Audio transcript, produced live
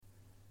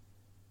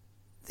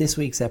This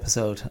week's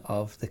episode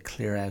of the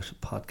Clear Out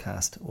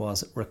podcast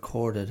was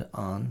recorded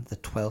on the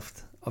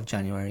 12th of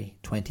January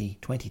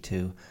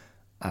 2022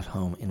 at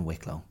home in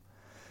Wicklow.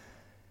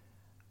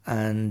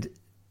 And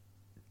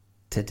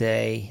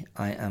today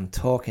I am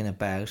talking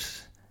about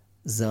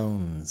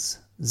zones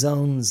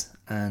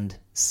and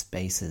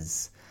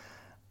spaces.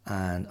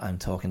 And I'm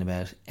talking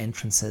about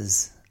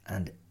entrances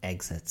and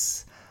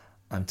exits.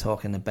 I'm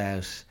talking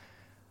about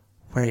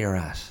where you're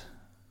at,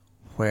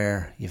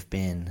 where you've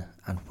been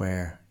and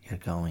where you're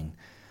going.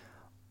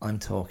 I'm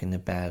talking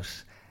about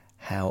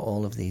how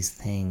all of these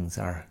things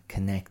are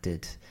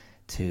connected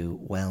to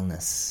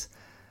wellness,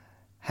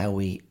 how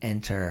we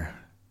enter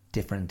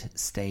different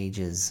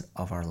stages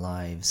of our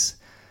lives,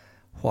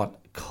 what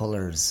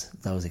colours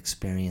those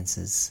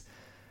experiences,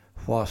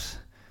 what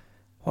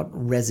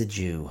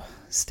residue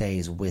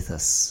stays with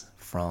us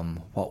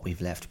from what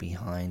we've left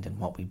behind and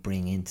what we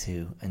bring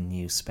into a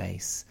new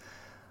space.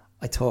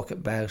 I talk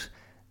about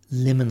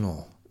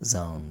liminal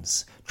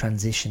zones,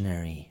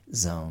 transitionary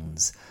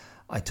zones.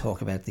 I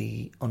talk about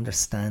the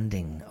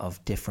understanding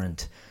of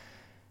different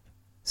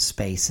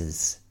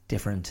spaces,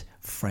 different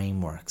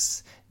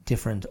frameworks,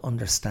 different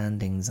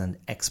understandings and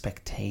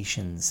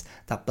expectations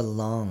that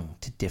belong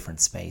to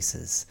different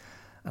spaces,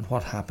 and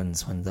what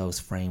happens when those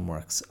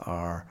frameworks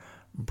are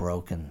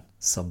broken,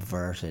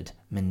 subverted,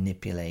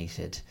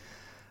 manipulated.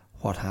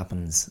 What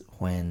happens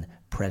when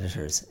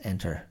predators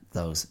enter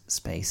those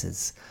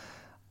spaces.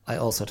 I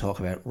also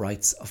talk about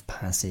rites of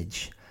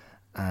passage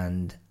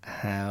and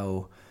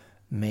how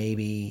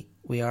maybe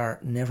we are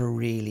never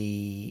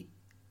really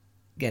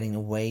getting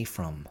away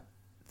from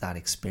that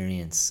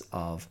experience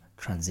of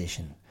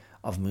transition,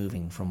 of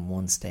moving from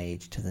one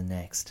stage to the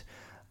next,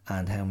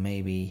 and how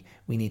maybe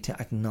we need to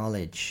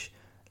acknowledge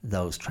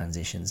those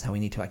transitions, how we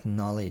need to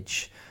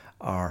acknowledge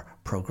our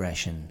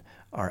progression,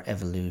 our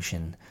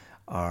evolution,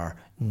 our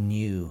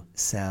new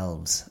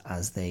selves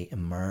as they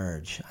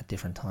emerge at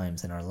different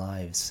times in our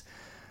lives.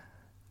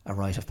 A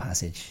rite of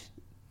passage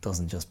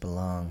doesn't just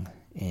belong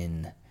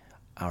in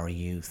our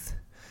youth.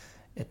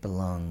 It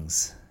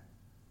belongs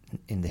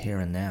in the here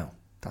and now.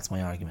 That's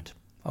my argument.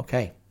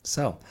 Okay,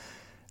 so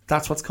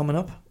that's what's coming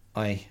up.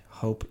 I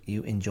hope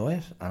you enjoy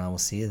it, and I will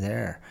see you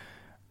there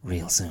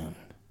real soon.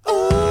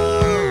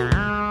 Ooh,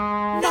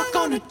 not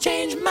gonna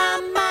change my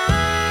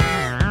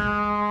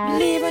mind,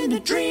 leaving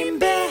the dream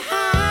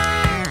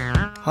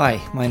behind.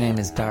 Hi, my name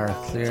is Dara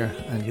Clear,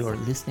 and you are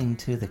listening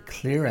to the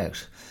Clear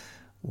Out.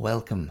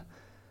 Welcome.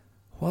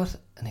 What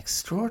an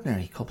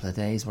extraordinary couple of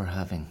days we're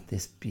having.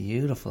 This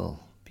beautiful,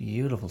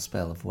 beautiful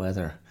spell of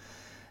weather.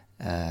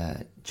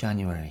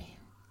 January.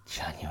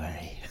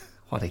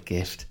 What a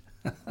gift.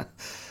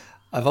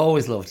 I've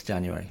always loved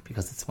January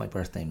because it's my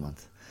birthday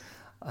month.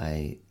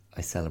 I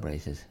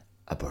celebrated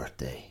a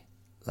birthday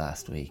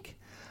last week,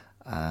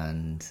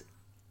 and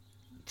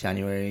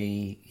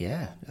January,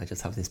 I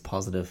just have this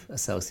positive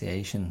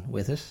association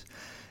with it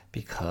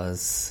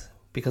because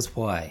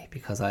why?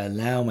 Because I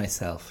allow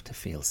myself to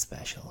feel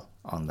special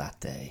on that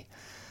day.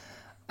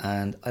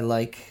 And I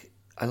like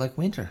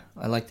winter.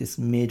 I like this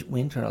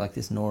mid-winter. I like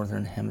this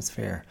northern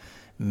hemisphere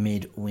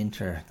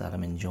mid-winter that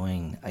I'm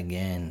enjoying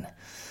again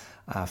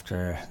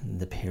after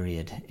the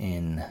period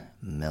in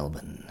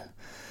Melbourne.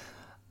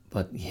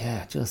 But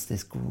yeah, just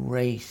this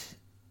great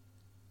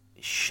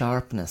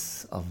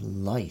sharpness of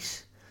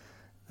light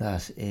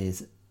that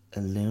is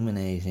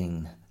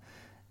illuminating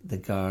the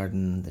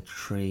garden, the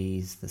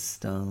trees, the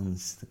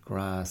stones, the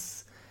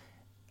grass,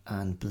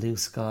 and blue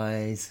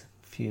skies,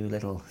 a few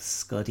little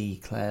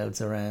scuddy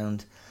clouds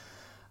around.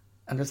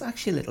 And there's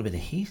actually a little bit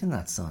of heat in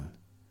that sun.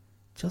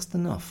 Just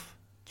enough.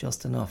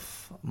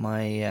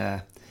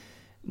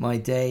 My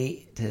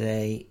day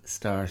today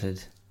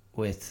started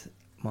with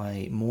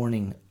my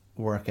morning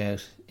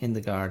workout in the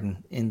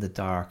garden, in the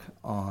dark,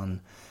 on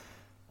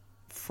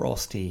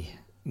frosty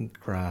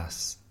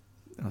grass.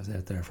 I was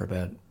out there for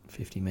about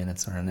 50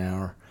 minutes or an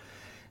hour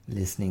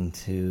listening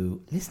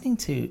to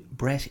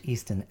Bret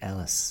Easton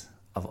Ellis,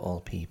 of all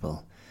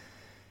people,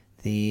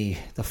 the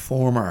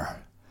former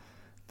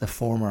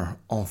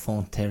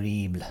enfant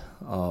terrible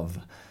of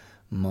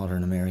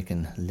modern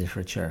American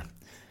literature.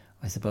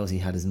 I suppose he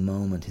had his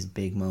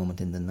big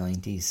moment in the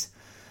 90s,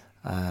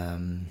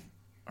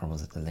 or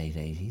was it the late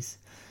 80s?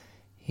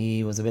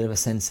 He was a bit of a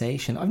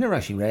sensation. I've never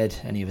actually read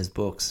any of his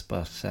books,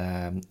 but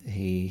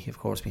he of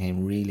course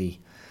became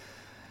really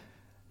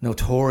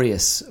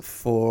notorious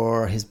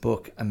for his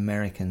book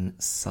American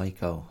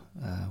Psycho,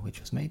 which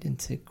was made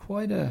into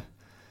quite an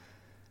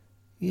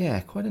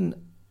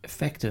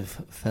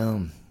effective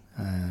film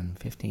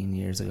 15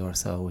 years ago or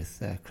so,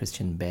 with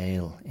Christian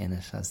Bale in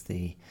it as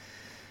the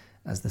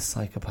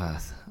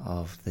psychopath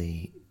of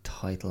the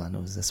title, and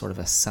it was a sort of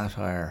a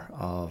satire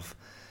of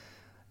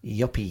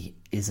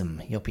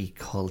yuppieism, yuppie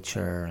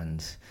culture,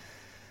 and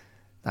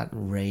that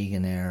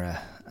Reagan era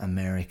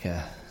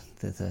America,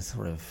 the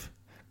sort of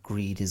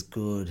greed is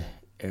good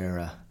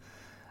era.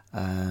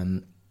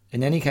 In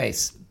any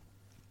case,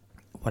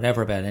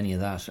 whatever about any of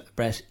that,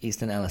 Bret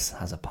Easton Ellis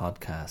has a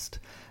podcast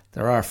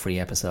There are free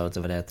episodes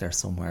of it out there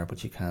somewhere,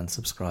 but you can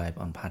subscribe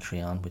on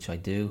Patreon, which I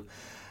do.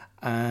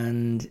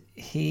 And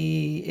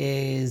he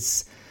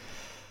is,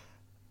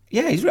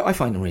 I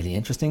find him really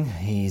interesting.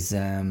 He's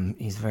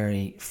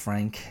very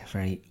frank,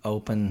 very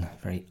open,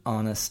 very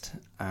honest,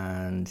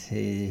 and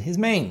his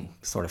main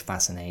sort of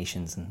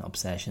fascinations and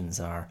obsessions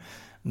are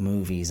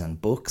movies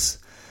and books,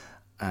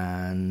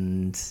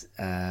 and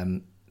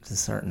there's a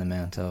certain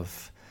amount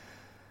of,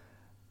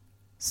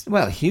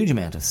 a huge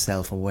amount of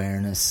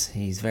self-awareness.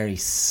 He's very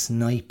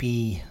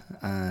snipey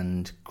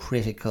and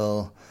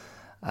critical,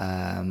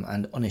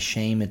 and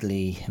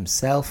unashamedly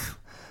himself,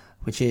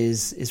 which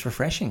is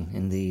refreshing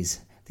in these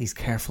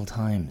careful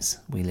times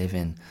we live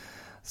in.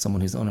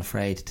 Someone who's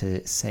unafraid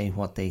to say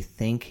what they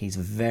think. He's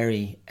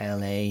very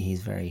LA,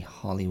 he's very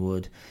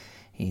Hollywood,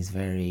 he's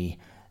very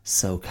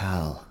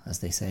SoCal, as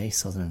they say,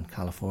 Southern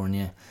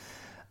California.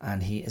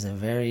 And he is a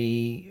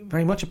very,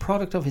 very much a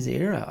product of his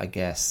era, I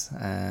guess.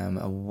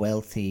 A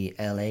wealthy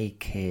LA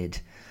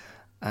kid.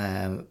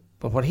 But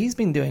what he's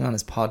been doing on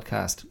his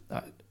podcast,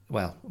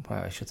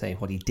 I should say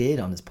what he did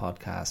on his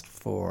podcast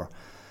for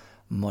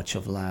much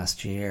of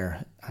last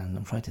year, and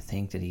I'm trying to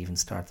think, did he even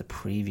start the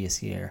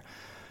previous year,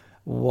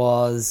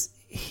 was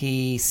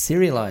he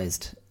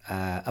serialized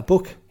a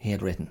book he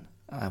had written,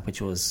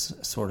 which was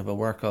sort of a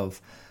work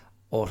of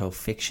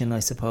autofiction, I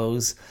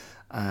suppose.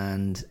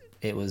 And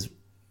it was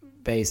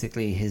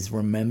basically his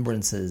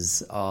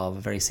remembrances of a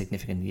very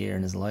significant year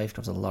in his life.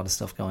 There was a lot of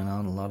stuff going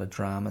on, a lot of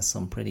drama,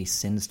 some pretty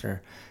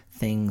sinister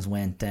things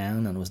went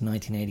down, and it was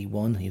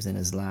 1981. He was in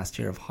his last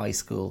year of high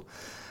school,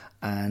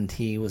 and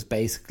he was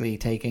basically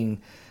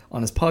taking,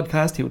 on his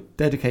podcast, he would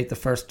dedicate the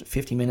first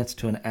 50 minutes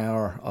to an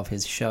hour of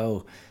his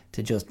show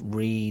to just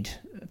read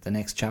the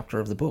next chapter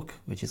of the book,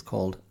 which is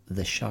called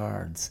The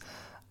Shards.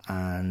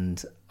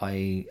 And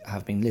I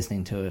have been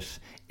listening to it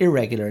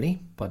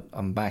irregularly, but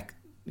I'm back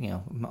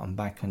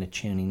kind of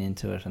tuning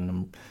into it,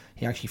 and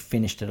he actually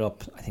finished it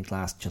up, I think,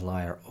 last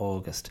July or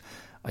August.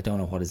 I don't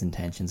know what his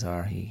intentions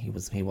are. He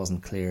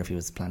wasn't clear if he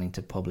was planning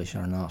to publish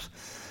or not.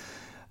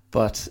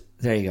 But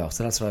there you go.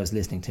 So that's what I was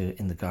listening to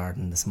in the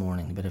garden this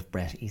morning. A bit of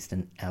Bret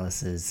Easton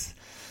Ellis's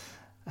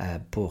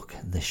book,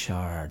 The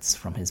Shards,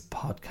 from his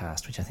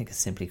podcast, which I think is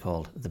simply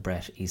called the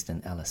Bret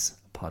Easton Ellis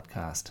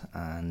Podcast,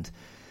 and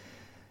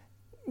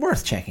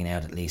worth checking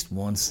out at least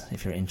once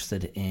if you're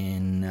interested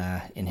in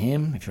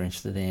him, if you're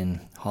interested in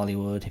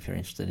Hollywood, if you're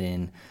interested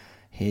in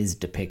his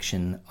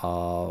depiction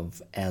of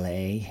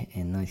LA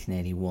in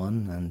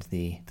 1981 and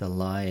the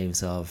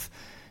lives of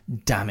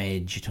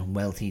damaged,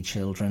 wealthy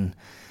children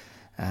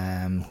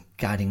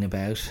gadding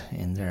about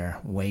in their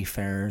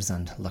Wayfarers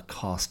and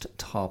Lacoste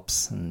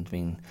tops and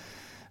being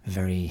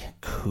very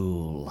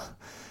cool.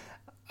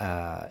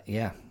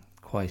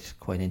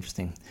 Quite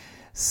interesting.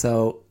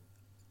 So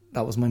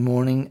that was my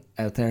morning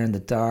out there in the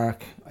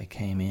dark. I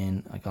came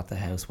in, I got the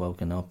house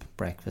woken up,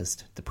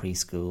 breakfast, the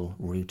preschool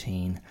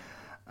routine,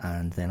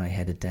 and then I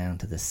headed down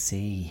to the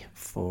sea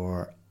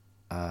for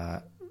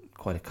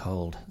quite a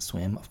cold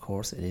swim. Of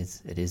course, it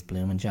is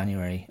blooming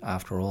January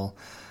after all.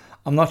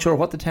 I'm not sure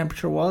what the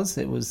temperature was.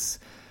 It was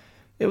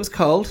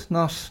cold,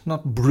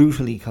 not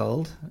brutally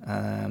cold.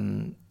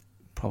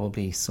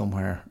 Probably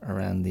somewhere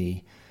around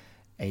the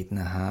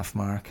 8.5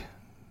 mark.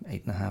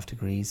 8.5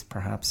 degrees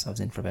perhaps. I was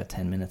in for about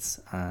 10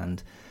 minutes,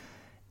 and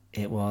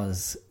it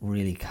was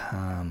really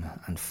calm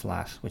and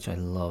flat, which I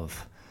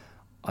love.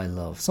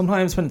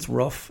 Sometimes when it's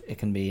rough, it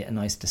can be a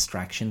nice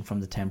distraction from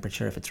the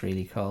temperature if it's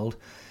really cold,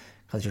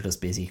 because you're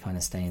just busy kind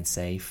of staying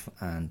safe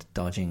and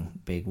dodging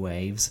big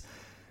waves.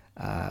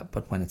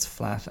 But when it's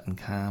flat and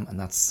calm and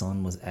that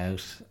sun was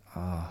out,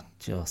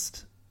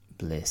 just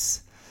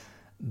bliss.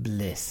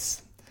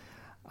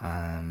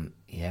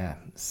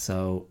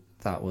 So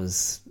that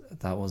was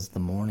the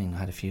morning. I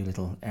had a few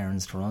little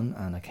errands to run,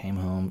 and I came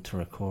home to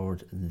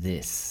record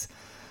this.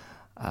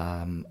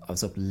 I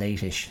was up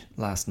late-ish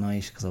last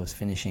night because I was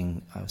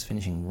finishing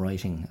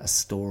writing a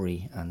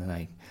story, and then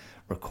I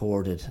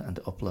recorded and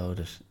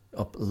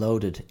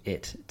uploaded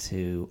it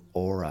to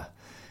Aura,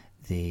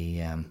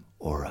 the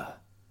Aura.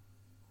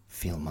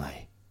 Feel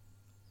my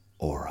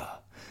aura.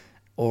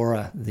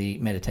 Aura, the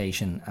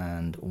meditation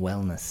and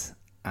wellness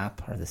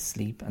app, or the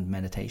sleep and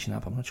meditation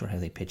app. I'm not sure how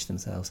they pitch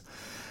themselves,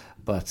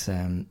 but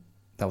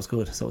that was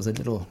good. So it was a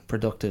little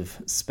productive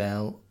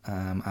spell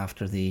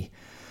after the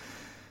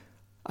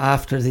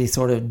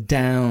sort of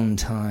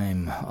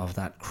downtime of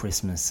that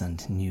Christmas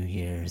and New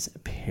Year's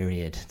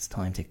period. It's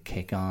time to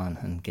kick on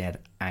and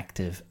get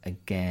active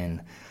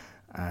again.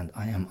 And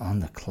I am on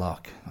the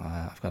clock.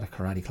 I've got a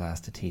karate class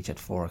to teach at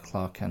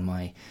 4:00, and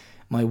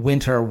my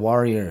winter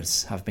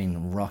warriors have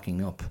been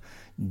rocking up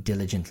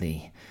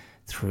diligently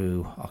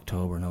through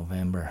October,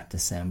 November,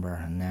 December,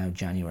 and now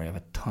January. I have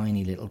a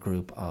tiny little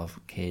group of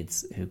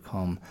kids who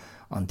come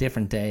on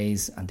different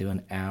days and do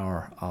an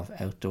hour of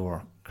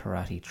outdoor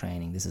karate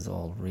training. This is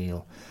all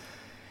real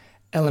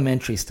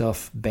elementary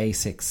stuff,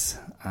 basics,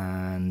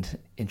 and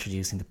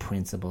introducing the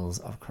principles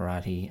of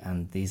karate.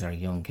 And these are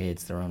young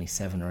kids. They're only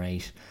 7 or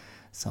 8.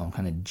 So I'm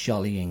kind of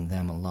jollying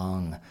them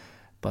along,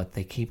 but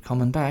they keep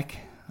coming back,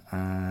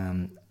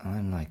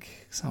 I'm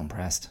like so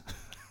impressed.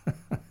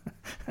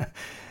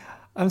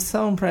 I'm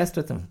so impressed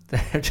with them.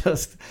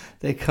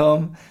 They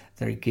come,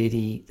 they're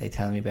giddy, they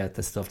tell me about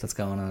the stuff that's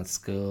going on at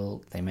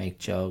school, they make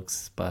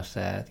jokes, but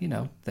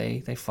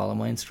they follow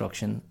my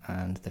instruction,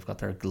 and they've got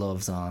their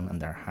gloves on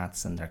and their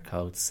hats and their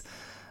coats,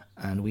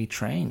 and we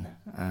train,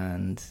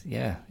 and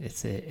yeah,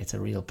 it's a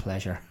real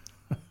pleasure.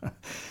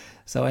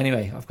 So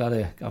anyway, I've got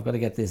to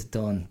get this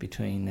done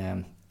between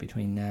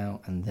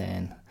now and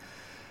then.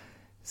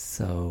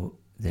 So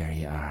there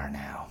you are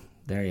now.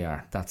 There you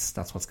are. That's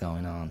what's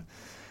going on.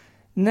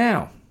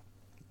 Now,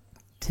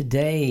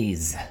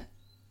 today's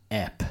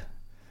ep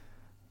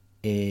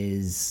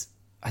is,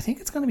 I think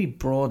it's going to be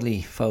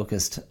broadly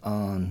focused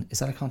on, is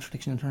that a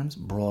contradiction in terms?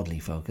 Broadly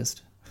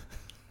focused.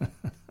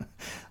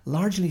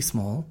 Largely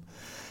small.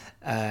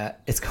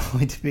 It's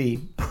going to be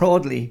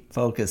broadly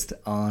focused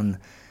on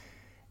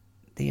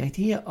the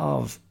idea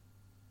of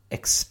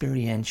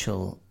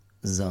experiential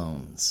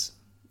zones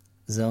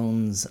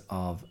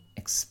of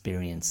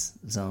experience,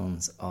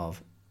 zones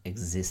of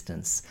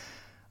existence.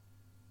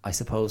 I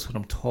suppose what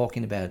I'm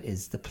talking about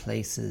is the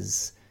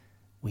places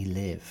we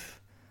live.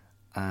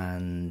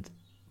 And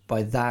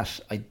by that,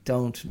 I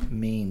don't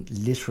mean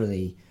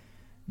literally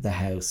the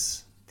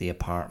house, the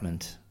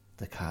apartment,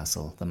 the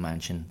castle, the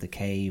mansion, the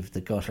cave, the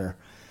gutter,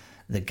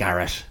 the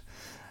garret.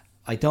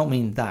 I don't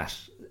mean that,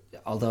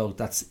 although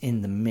that's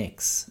in the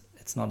mix.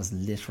 It's not as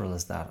literal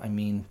as that. I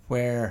mean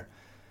where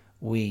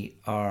we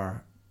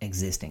are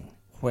existing,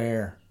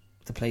 where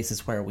the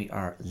places where we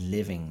are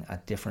living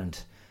at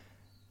different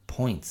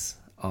points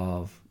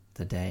of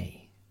the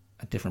day,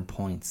 at different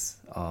points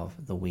of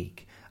the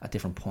week, at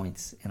different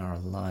points in our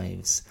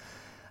lives.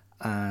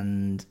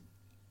 And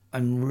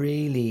I'm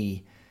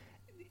really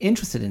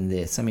interested in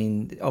this. I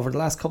mean, over the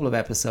last couple of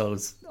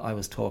episodes, I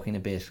was talking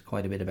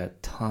quite a bit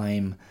about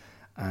time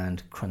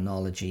and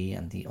chronology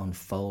and the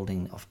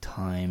unfolding of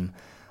time,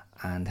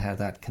 and how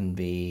that can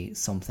be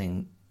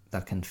something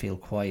that can feel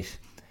quite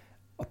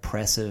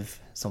oppressive,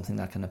 something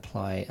that can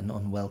apply an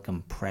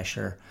unwelcome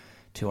pressure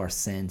to our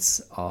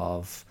sense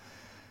of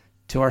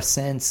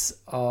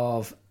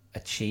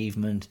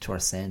achievement, to our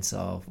sense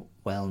of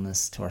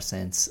wellness, to our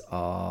sense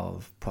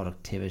of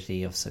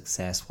productivity, of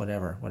success,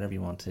 whatever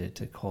you want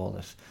to call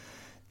it.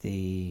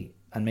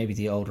 And maybe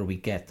the older we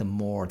get, the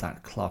more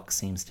that clock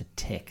seems to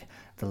tick,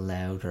 the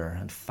louder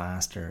and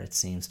faster it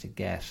seems to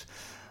get.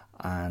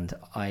 And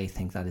I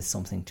think that is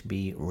something to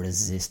be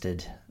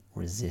resisted.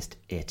 Resist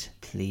it,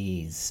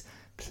 please.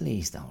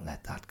 Please don't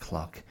let that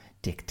clock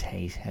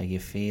dictate how you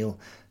feel.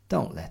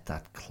 Don't let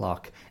that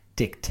clock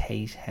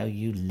dictate how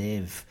you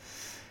live.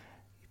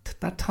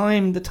 That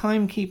time, the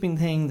timekeeping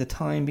thing, the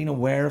time, being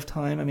aware of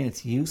time, I mean,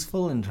 it's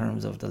useful in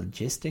terms of the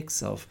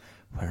logistics of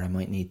where I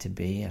might need to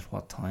be at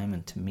what time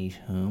and to meet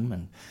whom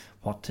and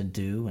what to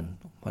do and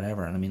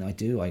whatever. And I mean,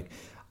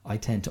 I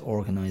tend to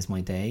organise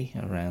my day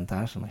around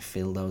that, and I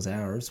fill those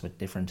hours with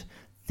different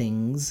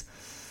things.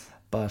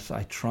 But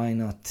I try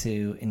not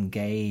to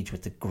engage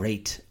with the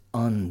great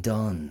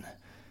undone.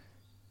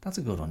 That's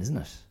a good one, isn't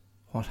it?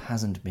 What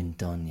hasn't been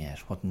done yet,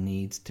 what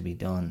needs to be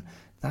done.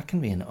 That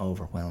can be an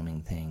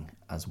overwhelming thing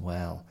as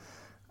well.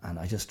 And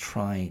I just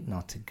try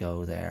not to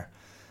go there.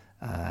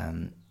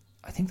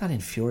 I think that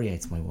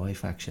infuriates my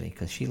wife, actually,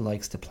 because she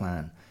likes to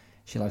plan.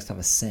 She likes to have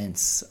a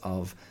sense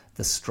of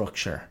the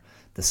structure,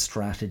 the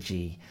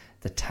strategy,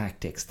 the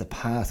tactics, the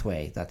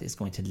pathway that is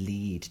going to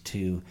lead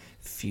to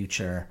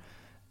future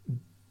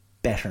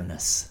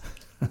betterness.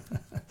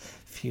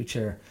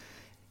 Future.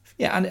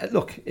 Yeah, and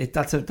look, I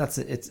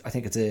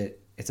think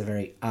it's a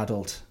very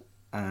adult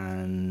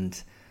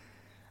and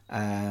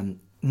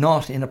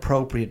not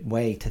inappropriate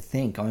way to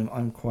think.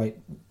 I'm quite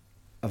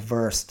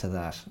averse to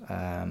that.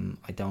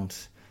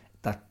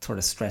 That sort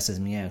of stresses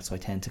me out, so I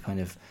tend to kind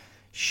of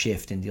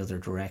shift in the other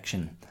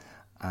direction.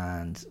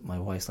 And my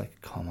wife's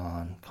like, come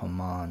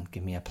on,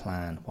 give me a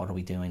plan. What are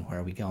we doing? Where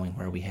are we going?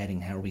 Where are we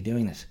heading? How are we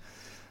doing it?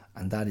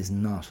 And that is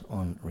not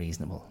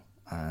unreasonable.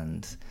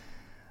 And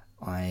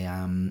I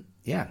am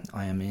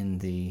in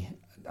the,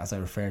 as I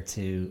referred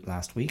to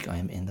last week, I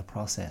am in the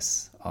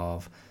process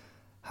of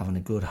having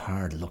a good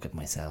hard look at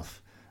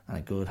myself and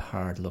a good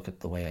hard look at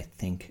the way I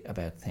think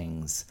about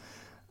things,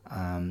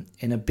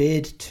 in a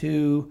bid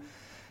to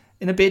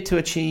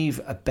achieve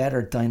a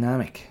better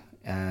dynamic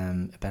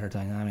in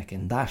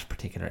that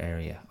particular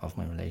area of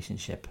my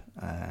relationship,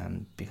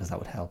 because that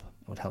would help.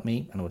 It would help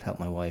me and it would help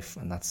my wife,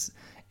 and that's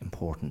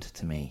important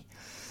to me.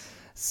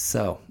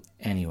 So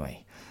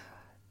anyway,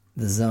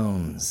 the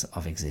zones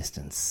of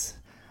existence.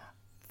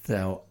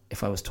 So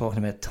if I was talking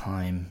about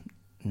time,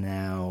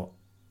 now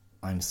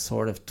I'm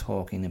sort of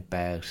talking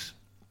about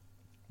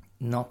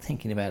not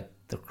thinking about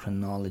the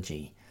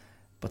chronology,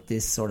 but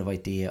this sort of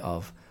idea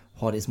of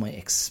what is my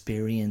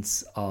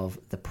experience of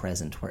the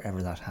present,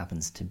 wherever that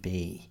happens to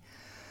be.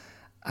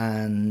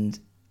 And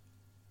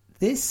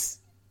this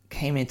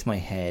came into my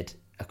head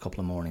a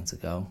couple of mornings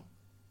ago,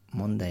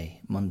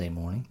 Monday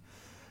morning,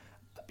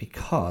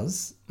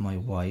 because my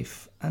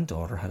wife and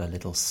daughter had a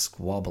little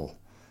squabble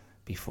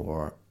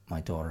before my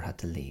daughter had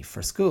to leave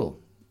for school.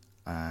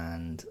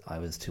 and I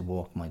was to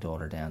walk my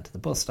daughter down to the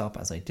bus stop,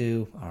 as I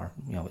do, or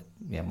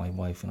my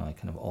wife and I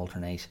kind of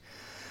alternate.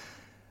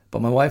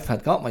 But my wife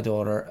had got my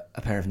daughter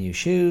a pair of new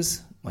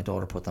shoes. My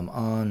daughter put them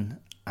on,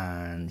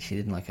 and she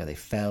didn't like how they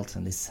felt.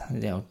 And this,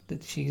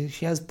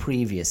 she has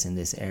previous in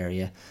this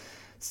area,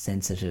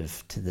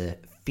 sensitive to the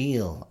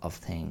feel of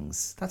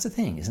things. That's a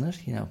thing, isn't it?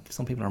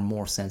 Some people are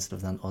more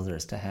sensitive than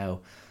others to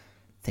how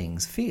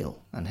things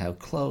feel and how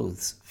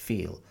clothes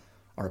feel,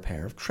 or a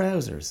pair of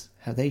trousers,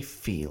 how they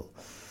feel.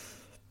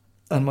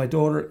 And my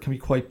daughter can be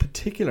quite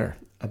particular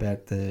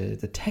about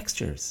the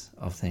textures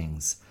of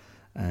things,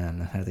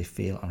 and how they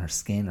feel on her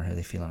skin or how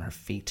they feel on her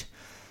feet.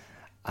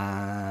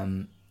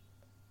 And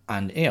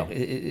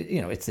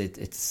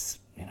it's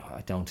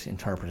I don't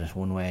interpret it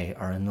one way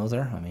or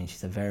another. I mean,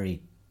 she's a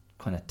very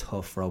kind of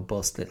tough,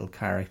 robust little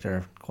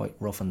character, quite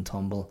rough and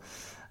tumble.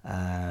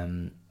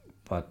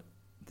 But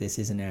this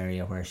is an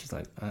area where she's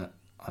like,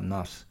 I'm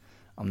not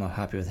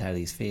happy with how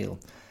these feel.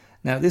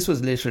 Now, this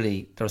was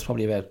literally, there was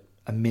probably about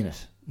a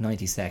minute,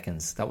 90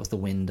 seconds. That was the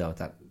window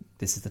that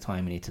this is the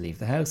time we need to leave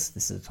the house.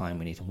 This is the time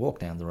we need to walk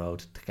down the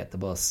road to get the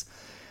bus.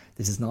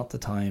 This is not the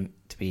time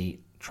to be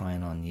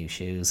trying on new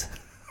shoes.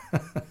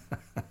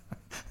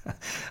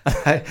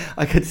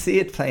 I could see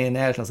it playing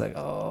out. I was like,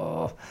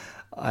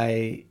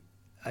 I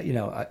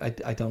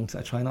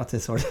try not to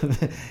sort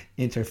of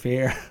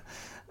interfere.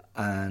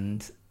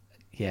 And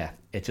yeah,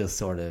 it just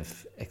sort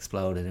of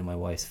exploded in my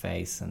wife's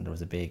face, and there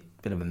was a bit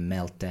of a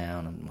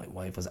meltdown, and my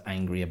wife was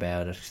angry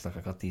about it. She's like, I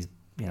got you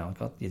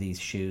these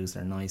shoes,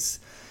 they're nice,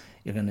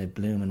 you're going to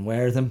bloom and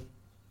wear them.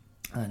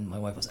 And my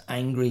wife was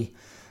angry,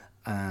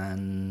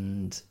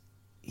 and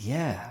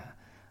yeah,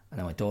 and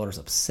then my daughter's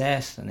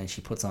upset, and then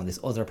she puts on this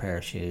other pair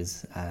of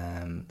shoes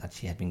that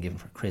she had been given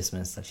for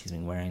Christmas, that she's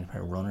been wearing, a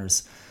pair of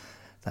runners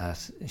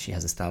that she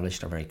has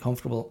established are very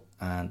comfortable,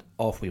 and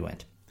off we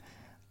went.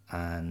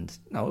 And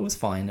no, it was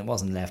fine. It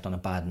wasn't left on a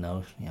bad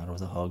note. There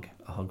was a hug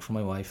from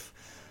my wife,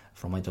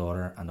 from my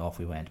daughter, and off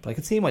we went. But I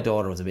could see my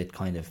daughter was a bit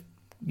kind of,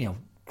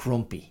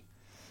 grumpy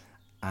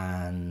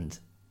and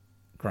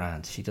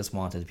grand. She just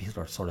wanted to be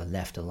sort of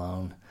left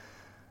alone,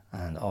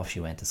 and off she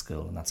went to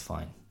school, and that's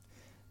fine.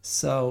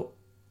 So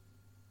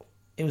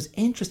it was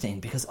interesting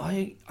because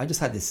I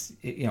just had this,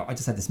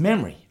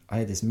 memory. I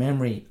had this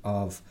memory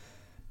of,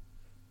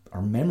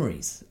 or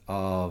memories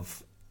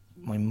of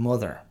my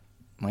mother,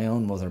 my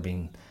own mother,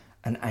 being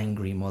an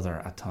angry mother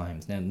at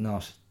times.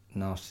 Now,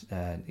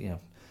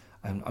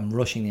 I'm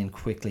rushing in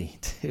quickly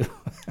to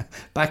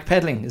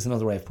backpedaling is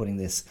another way of putting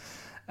this.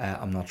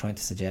 I'm not trying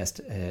to suggest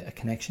a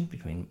connection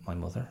between my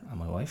mother and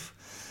my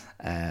wife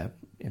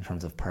in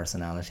terms of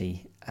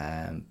personality,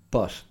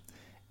 but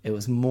it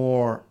was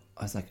more,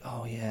 I was like,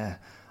 oh yeah,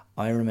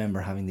 I remember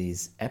having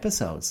these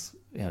episodes,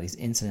 these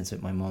incidents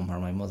with my mum where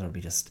my mother would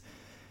be just,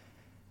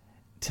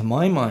 to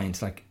my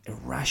mind, like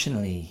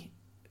irrationally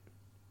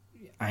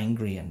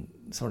angry and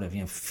sort of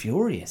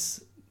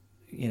furious,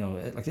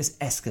 like this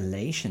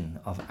escalation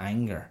of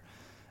anger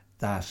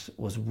that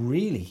was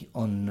really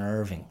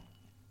unnerving.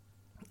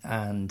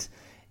 And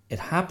it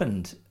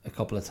happened a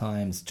couple of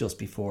times just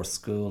before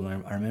school.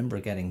 I remember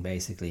getting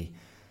basically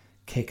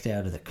kicked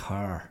out of the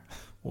car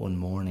one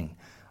morning.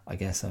 I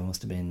guess I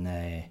must have been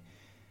I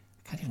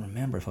can't even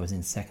remember if I was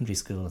in secondary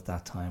school at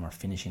that time or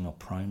finishing up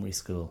primary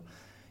school.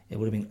 It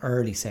would have been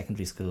early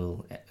secondary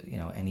school,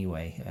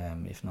 anyway,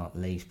 if not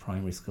late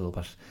primary school.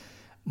 But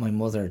my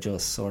mother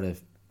just sort of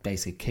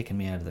basically kicking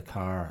me out of the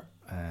car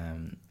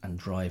and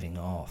driving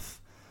off.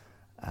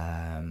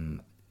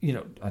 Don't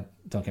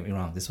get me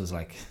wrong. This was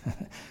like,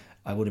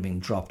 I would have been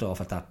dropped off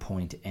at that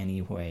point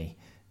anyway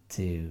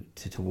to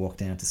walk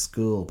down to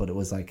school. But it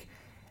was like,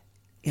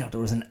 there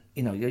was what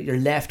you're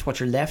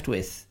left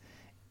with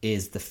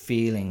is the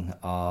feeling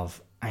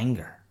of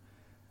anger.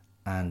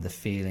 And the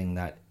feeling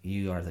that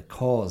you are the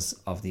cause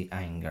of the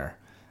anger.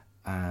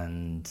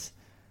 And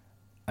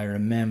I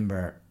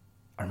remember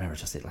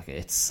just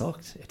it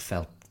sucked. It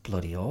felt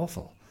bloody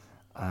awful.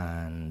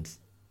 And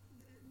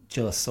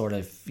just sort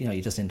of,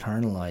 you just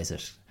internalize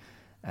it.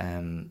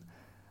 And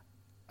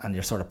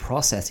you're sort of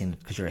processing it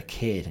because you're a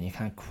kid and you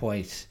can't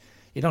quite,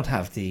 you don't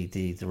have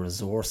the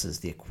resources,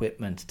 the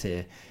equipment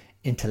to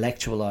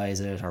intellectualize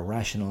it or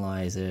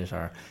rationalize it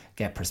or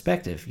get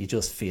perspective. You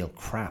just feel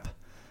crap.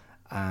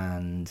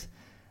 And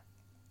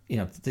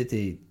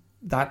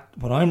that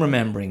what I'm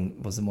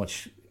remembering was a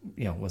much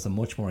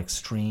more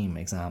extreme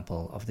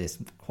example of this,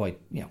 quite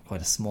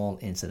a small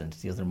incident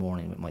the other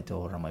morning with my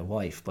daughter and my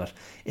wife, but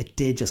it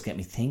did just get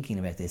me thinking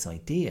about this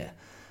idea.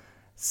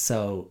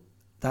 So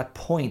that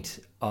point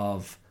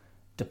of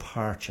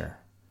departure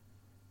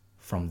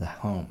from the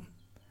home,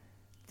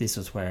 this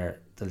was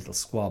where the little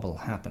squabble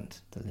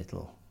happened, the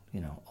little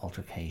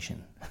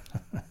altercation,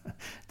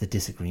 the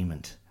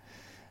disagreement.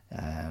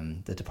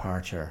 The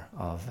departure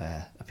of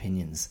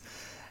opinions.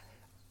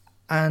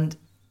 And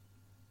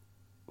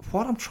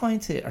what I'm trying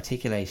to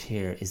articulate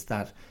here is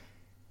that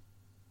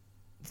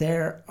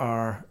there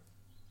are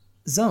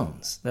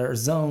zones. There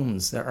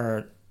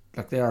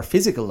are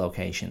physical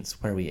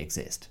locations where we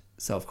exist.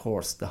 So of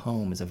course the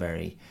home is a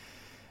very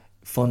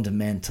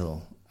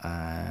fundamental,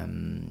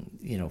 kind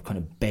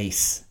of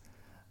base,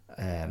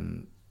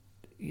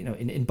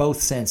 in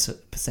both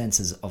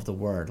senses of the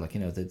word, like,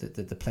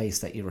 the place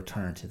that you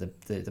return to,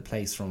 the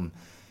place from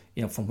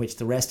which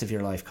the rest of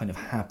your life kind of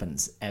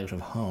happens out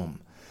of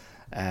home.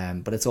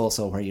 But it's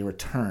also where you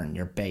return,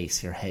 your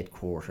base, your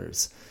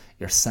headquarters,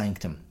 your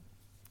sanctum.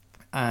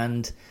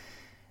 And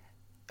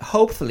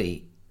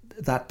hopefully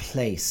that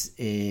place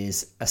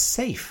is a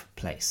safe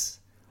place.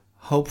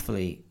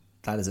 Hopefully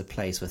that is a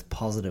place with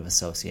positive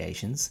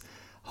associations.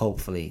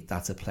 Hopefully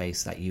that's a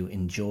place that you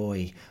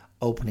enjoy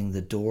opening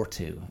the door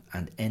to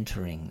and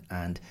entering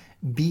and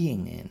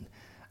being in.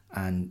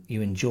 And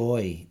you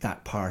enjoy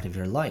that part of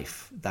your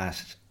life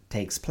that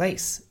takes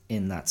place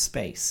in that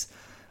space,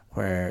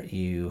 where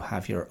you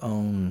have your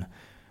own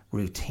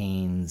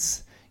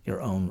routines, your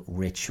own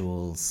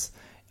rituals,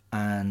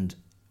 and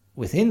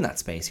within that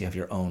space you have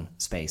your own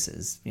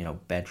spaces,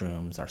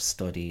 bedrooms or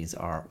studies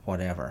or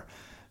whatever,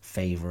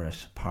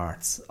 favourite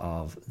parts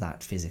of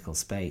that physical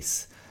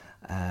space,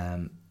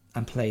 and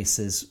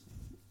places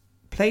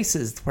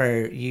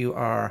where you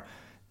are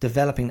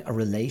developing a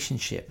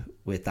relationship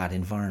with that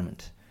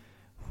environment,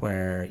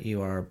 where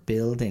you are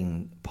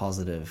building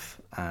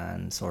positive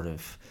and sort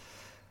of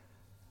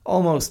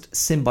almost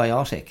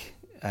symbiotic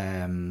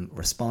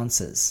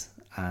responses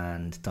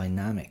and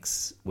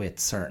dynamics with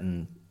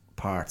certain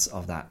parts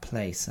of that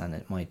place. And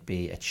it might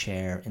be a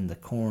chair in the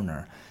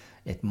corner,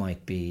 it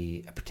might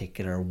be a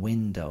particular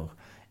window,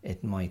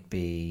 it might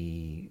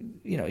be,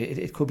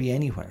 it could be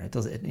anywhere. It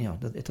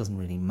doesn't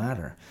really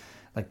matter.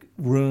 Like,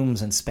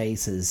 rooms and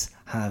spaces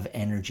have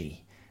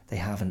energy, they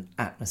have an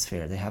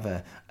atmosphere, they have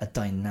a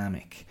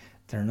dynamic.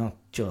 They're not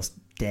just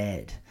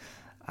dead.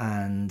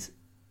 And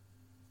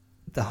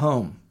the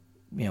home,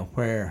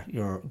 where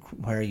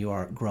you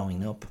are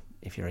growing up,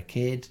 if you're a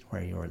kid,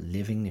 where you're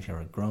living, if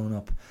you're a grown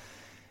up,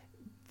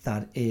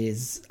 that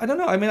is, I don't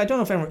know. I mean, I don't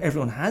know if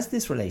everyone has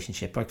this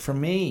relationship. Like, for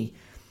me,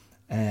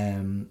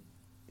 coming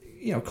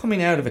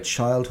out of a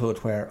childhood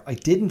where I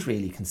didn't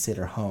really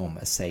consider home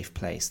a safe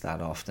place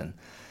that often,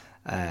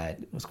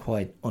 it was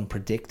quite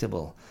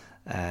unpredictable.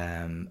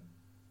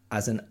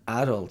 As an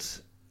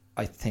adult,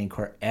 I think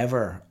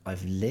wherever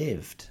I've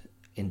lived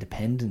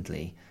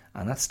independently,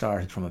 and that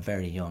started from a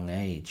very young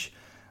age,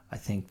 I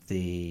think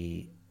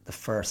the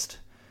first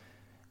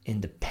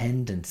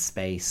independent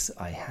space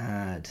I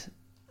had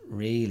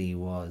really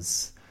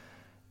was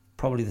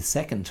probably the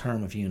second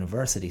term of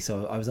university.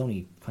 So I was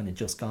only kind of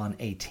just gone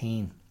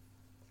 18,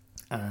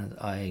 and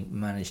I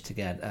managed to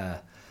get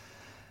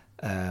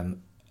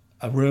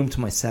a room to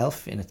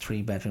myself in a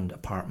 3-bedroomed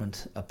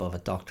apartment above a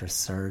doctor's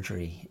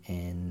surgery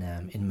in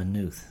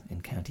Maynooth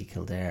in County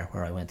Kildare,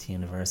 where I went to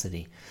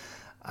university.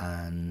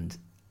 And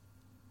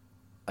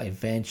I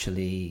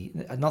eventually,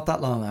 not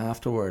that long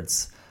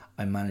afterwards,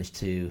 I managed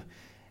to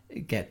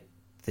get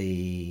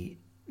the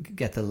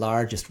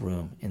largest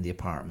room in the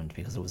apartment,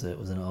 because it was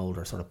an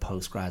older sort of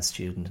postgrad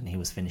student, and he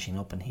was finishing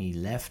up, and he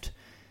left.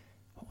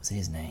 What was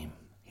his name?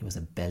 He was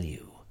a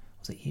Bellew.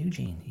 Was it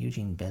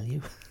Eugene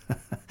Bellew?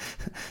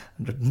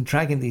 I'm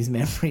dragging these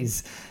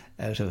memories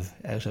out of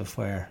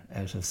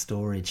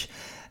storage.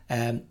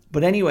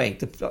 But anyway,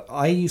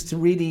 I used to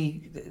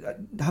really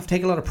have to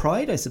take a lot of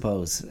pride, I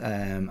suppose,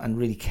 and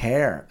really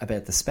care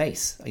about the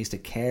space. I used to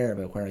care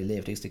about where I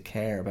lived. I used to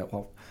care about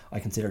what I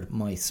considered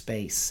my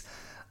space,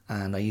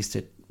 and I used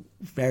to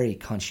very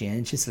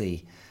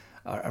conscientiously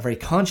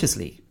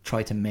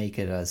try to make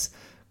it as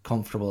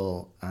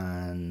comfortable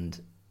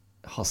and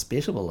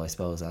hospitable, I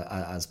suppose,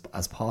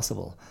 as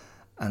possible.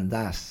 And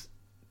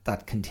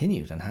that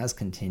continued and has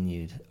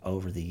continued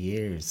over the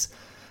years.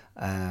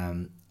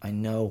 I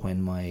know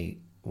when my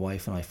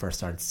wife and I first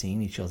started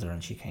seeing each other,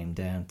 and she came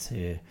down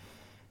to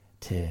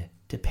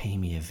pay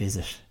me a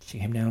visit. She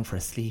came down for a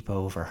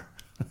sleepover.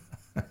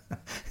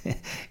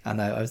 And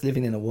I was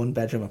living in a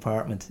 1-bedroom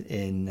apartment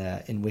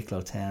in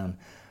Wicklow Town,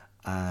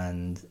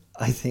 and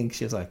I think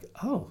she was like,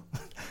 "Oh,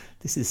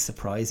 this is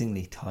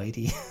surprisingly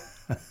tidy."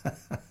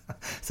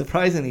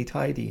 Surprisingly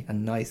tidy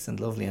and nice and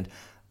lovely. And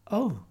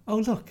oh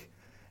look,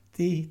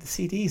 the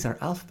CDs are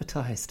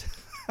alphabetized.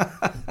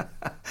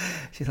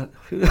 She thought,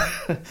 who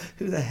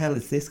the hell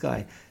is this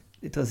guy?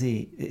 Is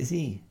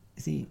he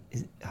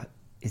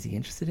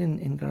interested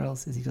in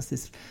girls? Is he just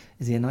this?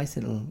 Is he a nice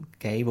little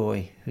gay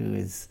boy who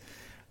is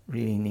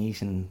really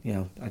neat? And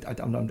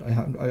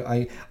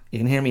I you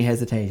can hear me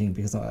hesitating,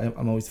 because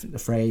I'm always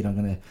afraid I'm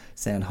going to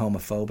sound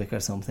homophobic or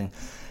something.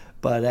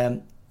 But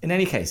in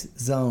any case,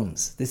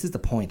 zones. This is the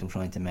point I'm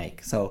trying to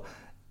make. So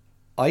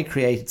I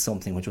created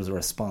something which was a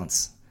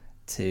response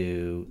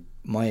to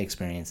my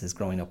experiences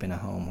growing up in a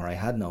home where I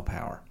had no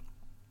power.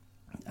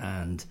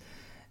 And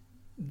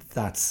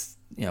that's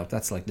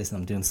like, listen,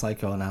 I'm doing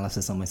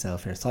psychoanalysis on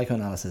myself here.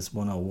 Psychoanalysis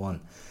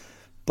 101.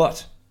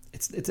 But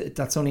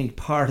that's only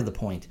part of the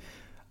point.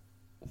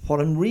 What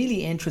I'm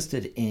really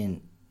interested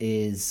in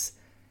is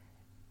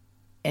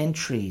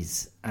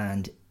entries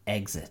and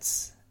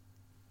exits.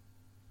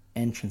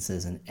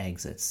 Entrances and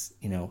exits,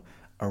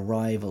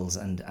 arrivals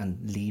and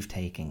leave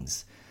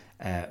takings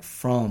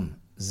from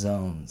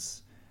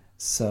zones.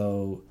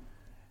 So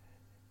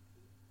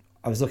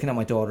I was looking at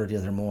my daughter the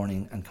other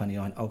morning and kind of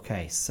going,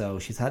 okay, so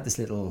she's had this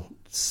little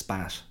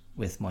spat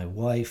with my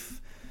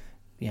wife.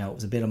 It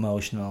was a bit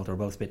emotional. They were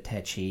both a bit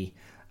tetchy.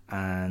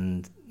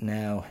 And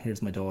now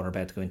here's my daughter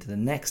about to go into the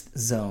next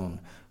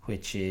zone,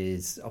 which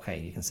is, okay,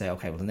 you can say,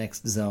 okay, well, the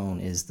next zone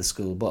is the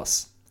school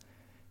bus.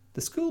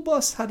 The school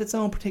bus had its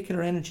own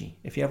particular energy.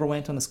 If you ever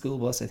went on a school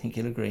bus, I think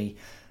you'll agree,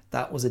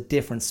 that was a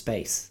different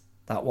space.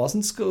 That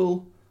wasn't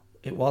school.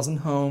 It wasn't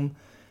home.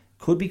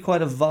 Could be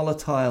quite a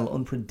volatile,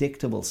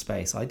 unpredictable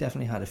space. I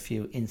definitely had a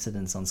few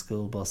incidents on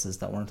school buses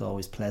that weren't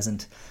always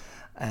pleasant.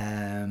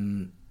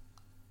 And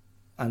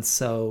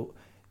so,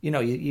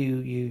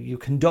 you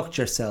conduct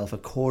yourself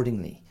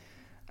accordingly.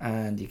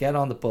 And you get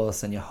on the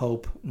bus and you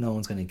hope no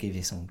one's going to give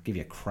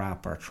you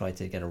crap or try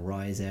to get a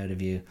rise out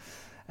of you.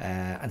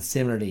 And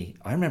similarly,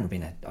 I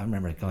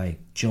remember a guy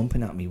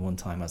jumping at me one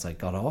time as I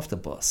got off the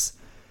bus,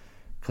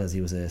 because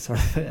he was a sort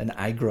of an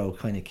aggro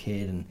kind of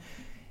kid, and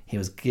he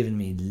was giving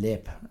me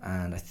lip,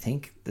 and I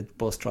think the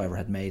bus driver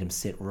had made him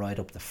sit right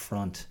up the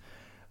front.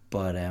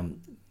 But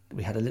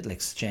we had a little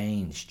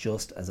exchange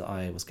just as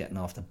I was getting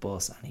off the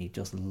bus, and he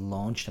just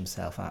launched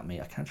himself at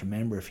me. I can't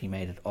remember if he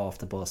made it off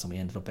the bus and we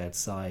ended up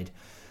outside.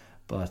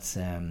 But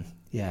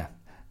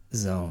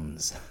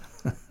zones.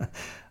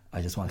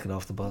 I just want to get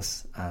off the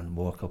bus and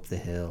walk up the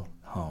hill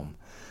home,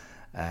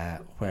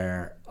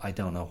 where I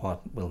don't know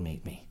what will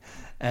meet me.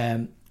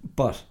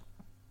 But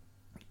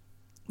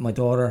my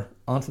daughter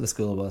onto the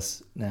school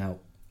bus. Now,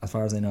 as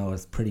far as I know,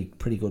 it's pretty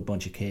good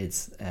bunch of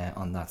kids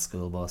on that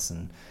school bus,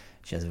 and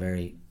she has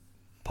very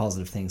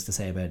positive things to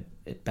say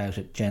about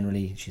it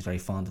generally. She's very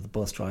fond of the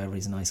bus driver.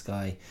 He's a nice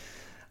guy.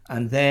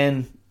 And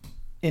then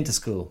into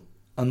school,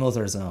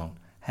 another zone.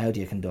 How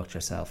do you conduct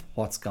yourself?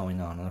 What's going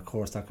on? And of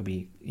course, that could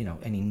be,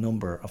 any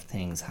number of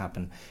things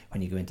happen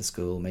when you go into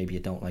school. Maybe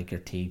you don't like your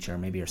teacher.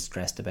 Maybe you're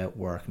stressed about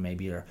work.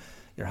 Maybe you're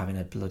having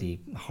a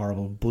bloody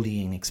horrible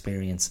bullying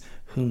experience.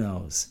 Who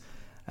knows?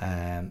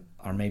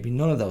 Or maybe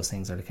none of those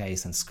things are the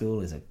case, and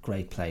school is a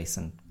great place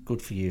and good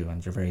for you,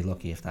 and you're very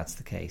lucky if that's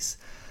the case.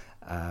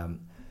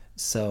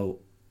 So,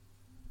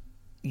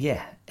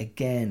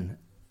 again,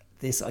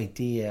 this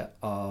idea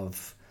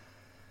of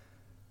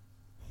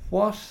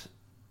what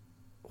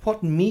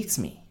meets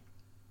me?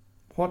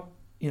 What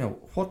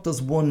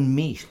does one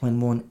meet when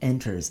one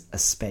enters a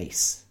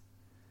space?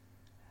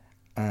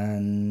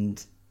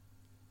 And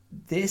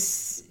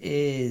this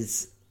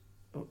is,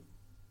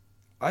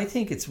 I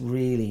think it's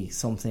really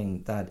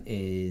something that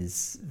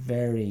is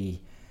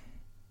very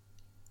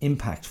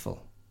impactful.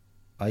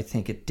 I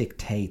think it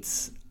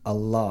dictates a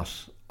lot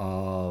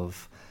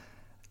of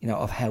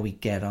how we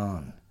get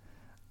on.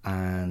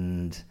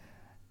 And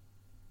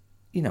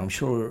I'm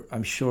sure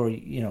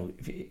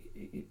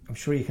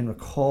you can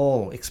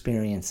recall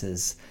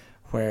experiences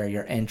where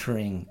you're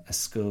entering a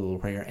school,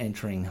 where you're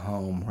entering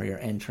home, where you're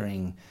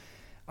entering,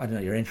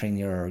 you're entering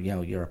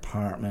your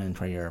apartment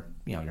where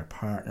your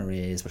partner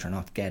is, but you're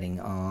not getting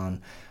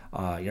on.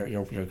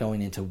 You're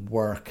going into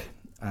work,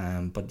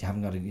 but you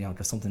haven't got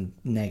there's something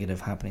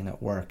negative happening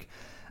at work,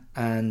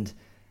 and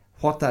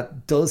what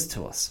that does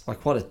to us,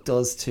 like what it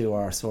does to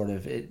our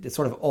it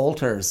sort of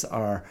alters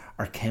our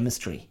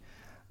chemistry.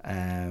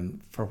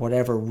 For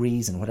whatever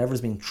reason, whatever's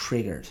been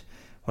triggered,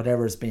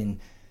 whatever's been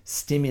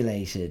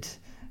stimulated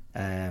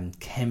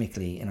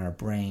chemically in our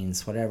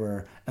brains,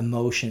 whatever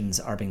emotions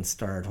are being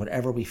stirred,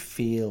 whatever we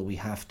feel we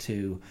have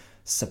to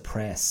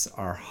suppress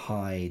or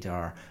hide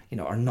or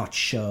not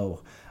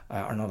show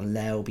or not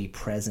allow be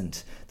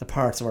present, the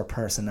parts of our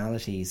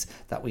personalities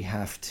that we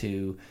have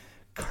to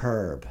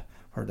curb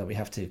or that we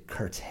have to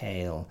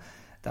curtail,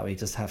 that we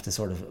just have to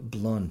sort of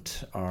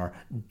blunt or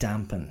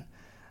dampen.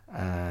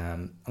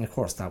 And of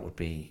course that would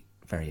be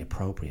very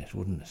appropriate,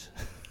 wouldn't it?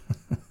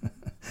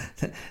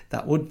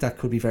 that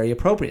could be very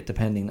appropriate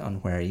depending on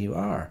where you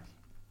are.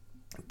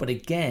 But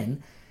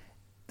again,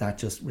 that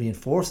just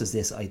reinforces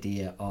this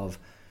idea of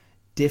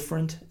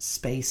different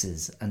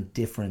spaces and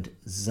different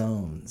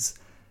zones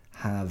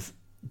have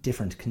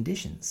different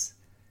conditions.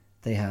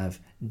 They have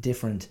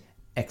different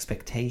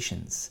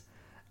expectations.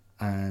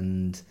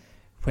 And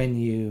when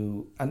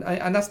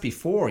and that's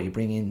before you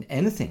bring in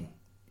anything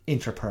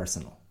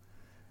interpersonal.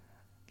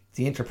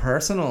 The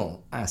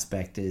interpersonal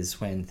aspect is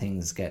when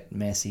things get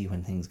messy,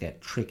 when things get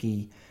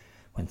tricky,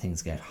 when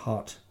things get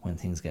hot, when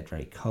things get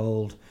very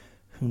cold.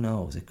 Who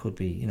knows? It could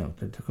be,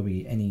 there could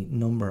be any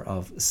number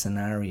of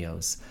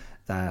scenarios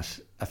that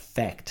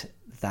affect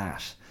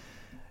that.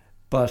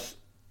 But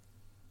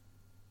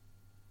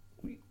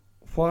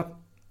what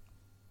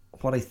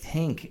I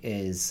think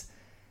is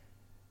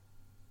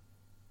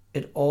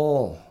it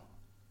all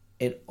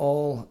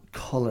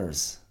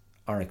colours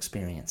our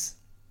experience.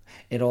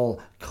 It all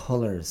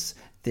colours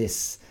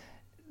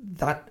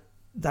that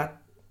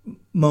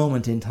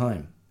moment in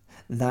time,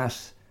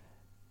 that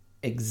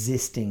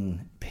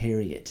existing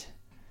period.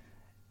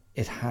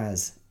 It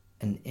has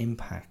an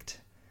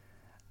impact,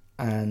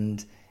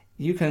 and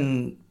we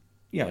can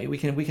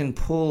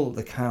pull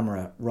the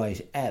camera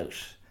right out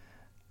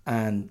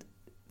and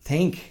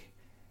think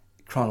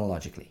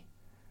chronologically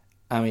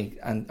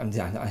And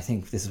I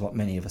think this is what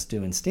many of us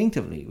do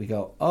instinctively. We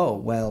go, oh,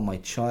 well, my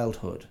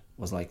childhood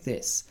was like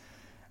this.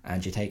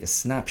 And you take a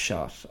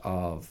snapshot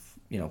of,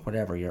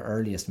 whatever your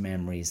earliest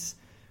memories,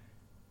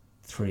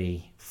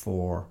 3,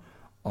 4,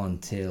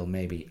 until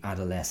maybe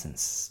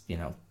adolescence,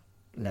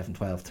 11,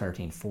 12,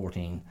 13,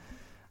 14.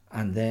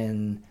 And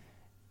then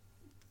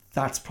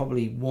that's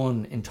probably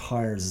one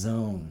entire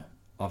zone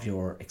of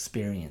your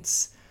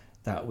experience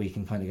that we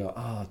can kind of go,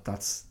 oh,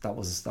 that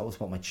was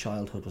what my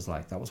childhood was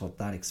like. That was what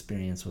that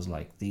experience was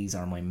like. These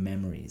are my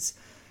memories.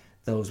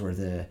 Those were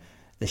the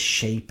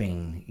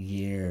shaping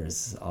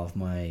years of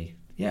my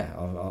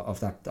of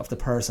the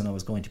person I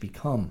was going to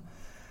become.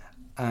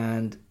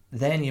 And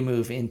then you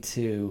move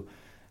into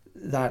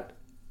that,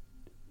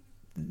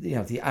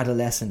 the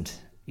adolescent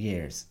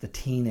years, the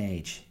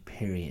teenage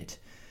period,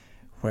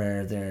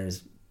 where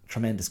there's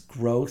tremendous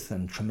growth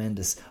and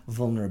tremendous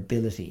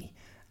vulnerability,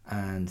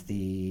 and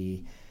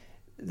the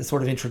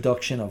sort of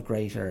introduction of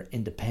greater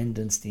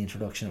independence, the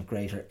introduction of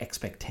greater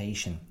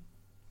expectation,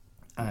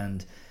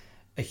 and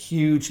a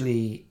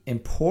hugely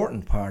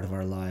important part of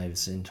our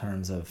lives in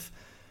terms of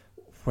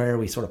where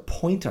we sort of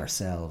point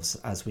ourselves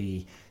as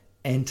we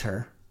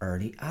enter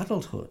early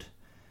adulthood,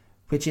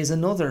 which is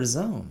another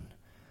zone.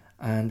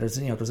 And there's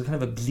a kind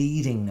of a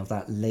bleeding of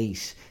that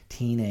late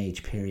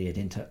teenage period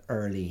into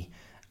early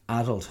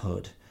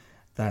adulthood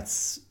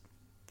that's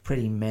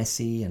pretty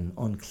messy and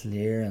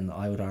unclear, and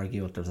I would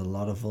argue that there's a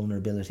lot of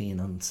vulnerability and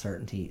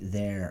uncertainty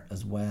there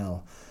as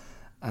well.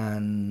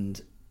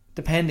 And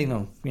depending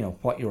on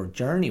what your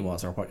journey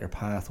was or what your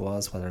path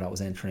was, whether that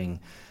was entering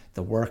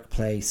the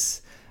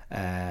workplace,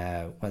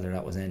 whether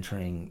that was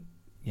entering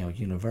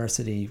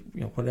university,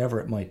 whatever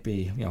it might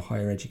be,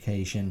 higher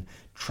education,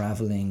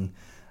 traveling,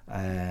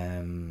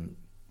 who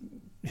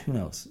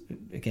knows?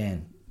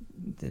 Again,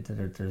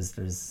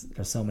 there's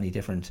so many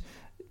different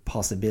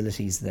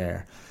possibilities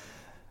there.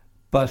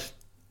 But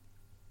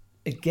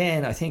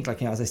again, I think,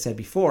 as I said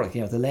before,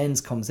 the lens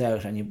comes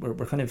out, and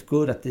we're kind of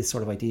good at this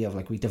sort of idea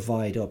of we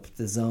divide up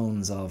the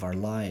zones of our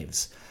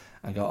lives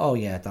and go, oh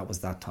yeah, that was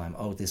that time.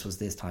 Oh, this was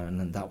this time, and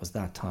then that was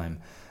that time.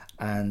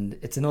 And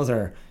it's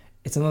another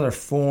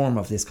form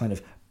of this kind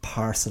of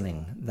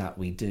parceling that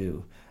we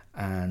do,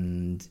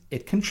 and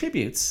it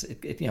contributes.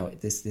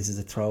 This is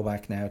a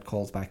throwback now. It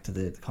calls back to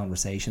the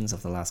conversations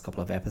of the last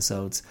couple of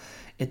episodes.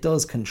 It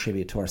does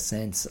contribute to our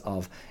sense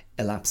of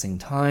elapsing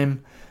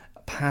time,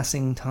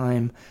 passing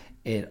time.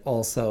 It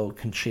also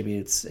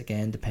contributes,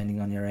 again, depending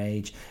on your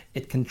age,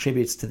 it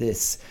contributes to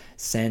this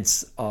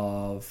sense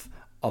of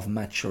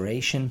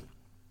maturation,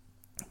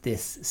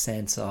 this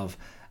sense of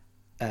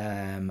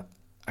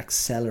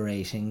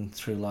accelerating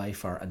through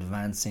life or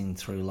advancing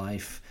through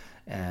life,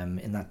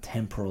 in that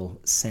temporal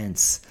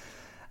sense.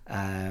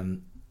 But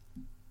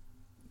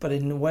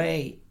in a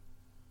way,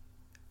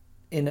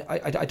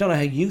 I don't know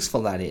how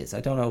useful that is.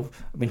 I don't know.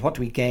 I mean, what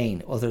do we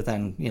gain other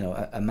than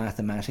a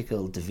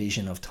mathematical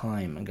division of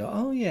time and go,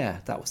 oh yeah,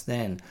 that was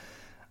then.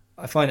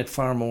 I find it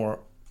far more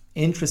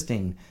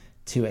interesting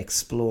to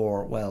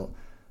explore, well,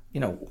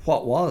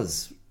 what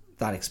was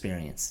that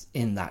experience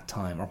in that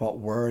time, or what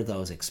were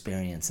those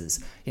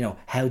experiences?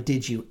 How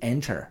did you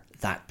enter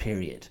that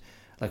period?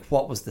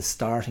 What was the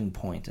starting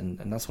point? And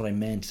that's what I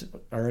meant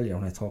earlier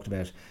when I talked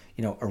about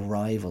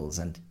arrivals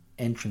and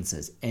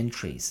entrances,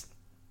 entries.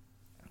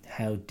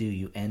 How do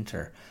you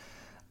enter?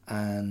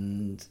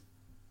 And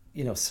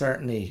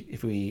certainly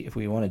if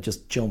we want to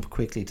just jump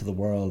quickly to the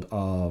world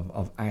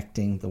of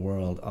acting, the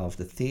world of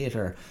the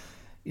theatre,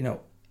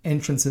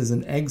 entrances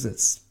and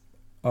exits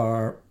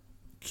are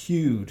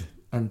cued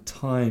and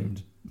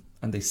timed,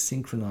 and they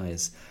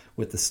synchronize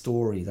with the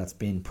story that's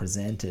being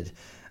presented.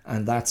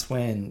 And that's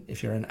when,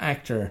 if you're an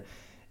actor,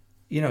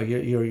 you're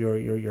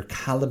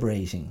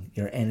calibrating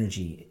your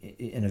energy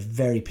in a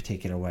very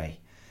particular way,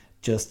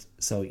 just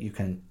so you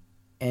can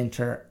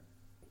enter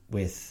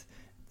with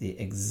the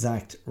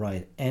exact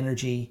right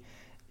energy,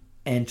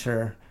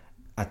 enter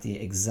at the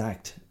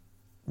exact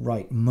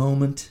right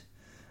moment,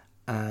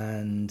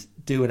 and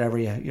do whatever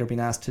you're being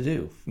asked to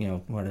do.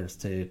 Whether it's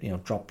to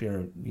drop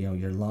your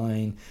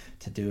line,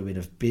 to do a bit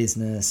of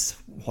business,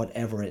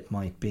 whatever it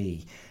might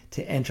be,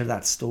 to enter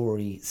that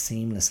story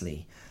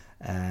seamlessly.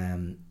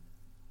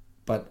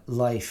 But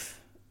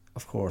life,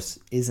 of course,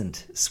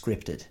 isn't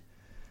scripted.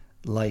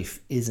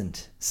 Life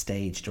isn't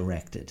stage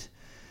directed.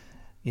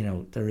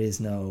 There is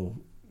no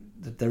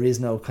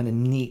kind of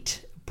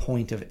neat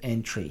point of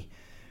entry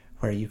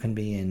where you can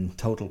be in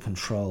total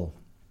control.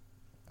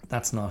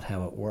 That's not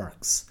how it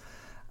works.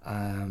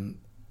 And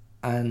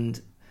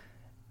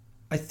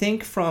I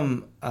think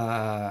from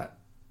a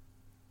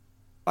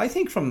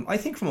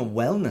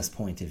wellness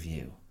point of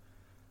view,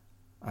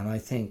 and I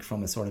think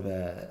from a sort of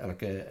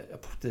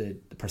the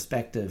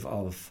perspective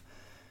of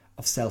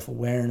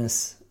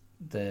self-awareness,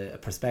 the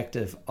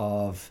perspective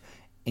of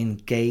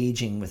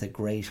engaging with a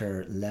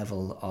greater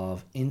level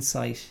of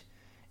insight,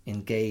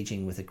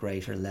 engaging with a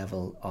greater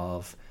level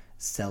of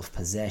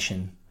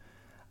self-possession,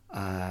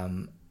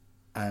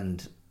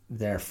 and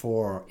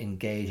therefore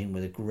engaging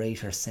with a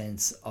greater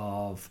sense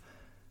of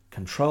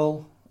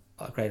control,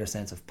 a greater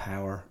sense of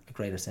power, a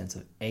greater sense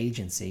of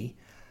agency,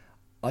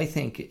 I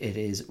think it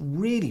is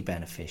really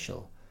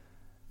beneficial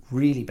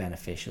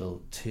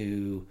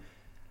to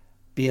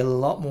be a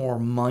lot more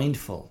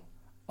mindful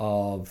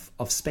of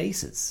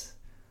spaces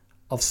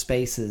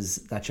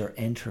that you're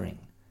entering.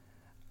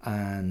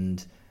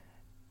 And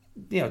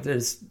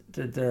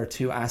there are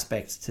two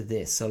aspects to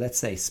this. So let's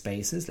say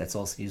spaces, let's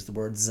also use the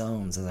word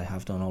zones, as I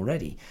have done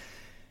already.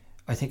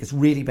 I think it's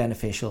really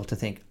beneficial to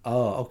think,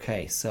 oh,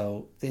 okay,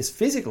 so this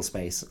physical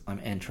space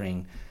I'm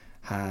entering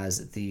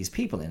has these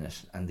people in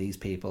it, and these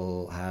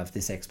people have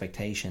this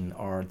expectation,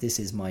 or this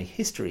is my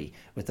history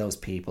with those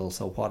people,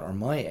 so what are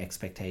my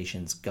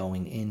expectations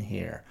going in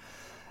here?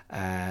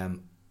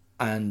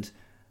 And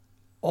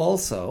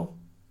also,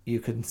 you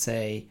can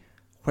say,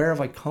 where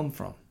have I come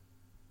from?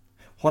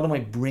 What am I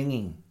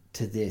bringing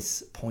to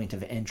this point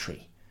of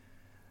entry?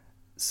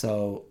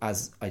 So,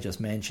 as I just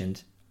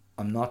mentioned,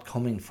 I'm not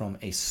coming from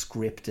a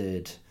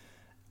scripted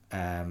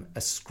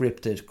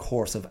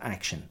course of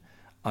action.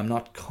 I'm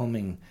not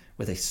coming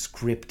with a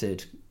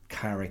scripted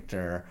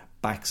character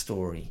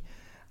backstory.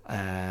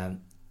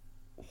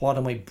 What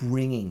am I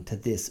bringing to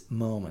this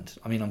moment?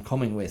 I mean, I'm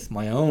coming with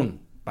my own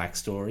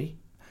backstory.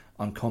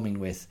 I'm coming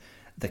with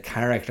the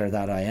character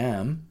that I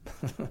am.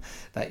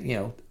 That,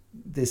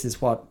 this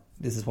is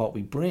what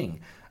we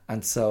bring.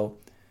 And so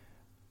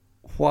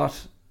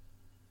what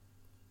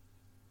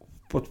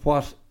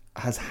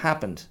has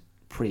happened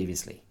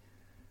previously?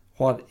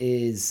 What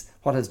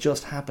has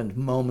just happened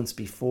moments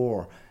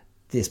before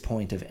this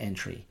point of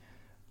entry?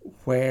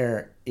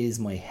 Where is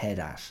my head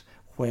at?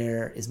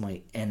 Where is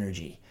my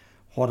energy?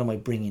 What am I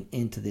bringing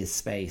into this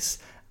space?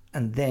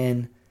 And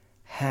then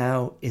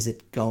how is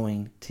it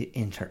going to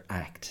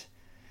interact?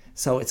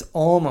 So it's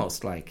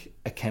almost like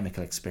a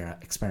chemical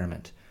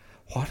experiment.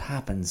 What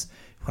happens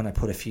when I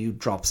put a few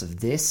drops of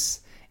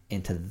this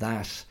into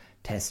that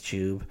test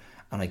tube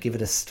and I give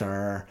it a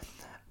stir,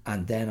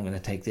 and then I'm going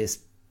to take this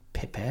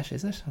pipette,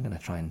 is it? I'm going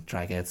to try and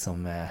drag out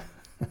some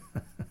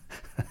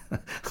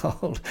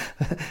old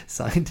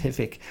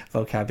scientific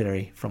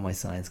vocabulary from my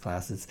science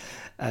classes.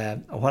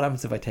 What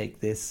happens if I take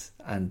this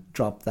and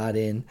drop that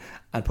in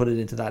and put it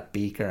into that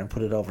beaker and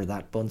put it over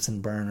that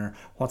Bunsen burner?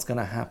 What's going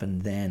to happen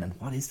then? And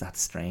what is that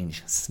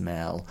strange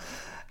smell?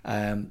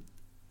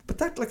 But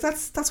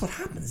that's what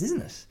happens,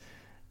 isn't it?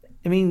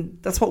 I mean,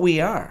 that's what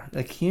we are.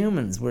 Like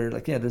humans, we're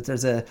like,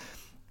 there's a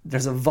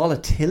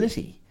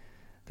volatility.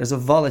 There's a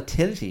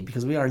volatility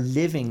because we are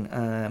living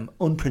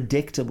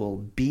unpredictable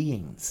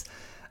beings.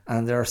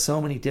 And there are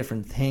so many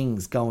different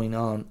things going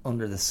on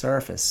under the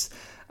surface.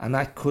 And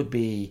that could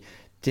be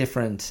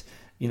different,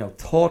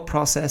 thought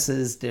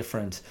processes,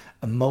 different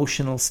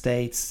emotional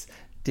states,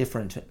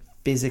 different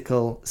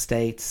physical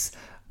states.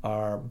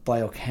 Our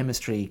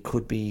biochemistry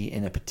could be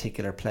in a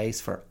particular place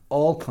for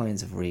all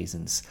kinds of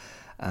reasons.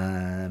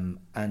 And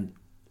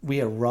we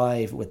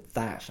arrive with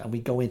that, and we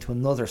go into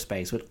another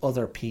space with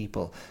other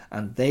people,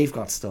 and they've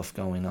got stuff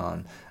going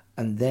on.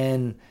 And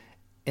then,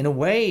 in a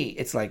way,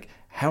 it's like,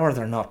 how are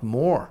there not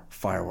more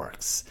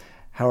fireworks?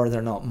 How are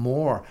there not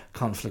more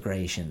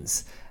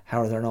conflagrations?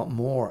 How are there not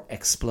more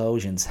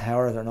explosions? How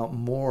are there not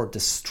more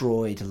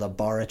destroyed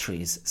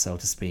laboratories, so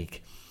to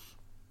speak?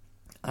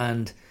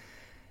 And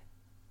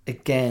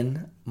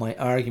again, my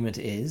argument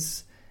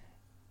is,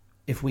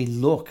 if we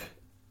look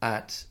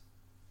at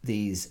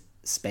these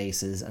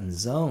spaces and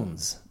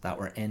zones that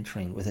we're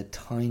entering with a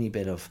tiny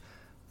bit of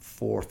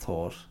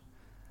forethought,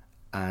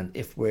 and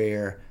if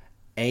we're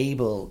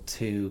able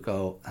to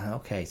go,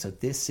 okay, so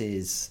this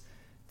is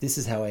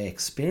how I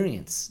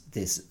experience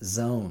this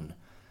zone.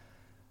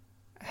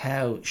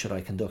 How should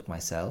I conduct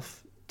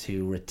myself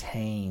to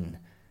retain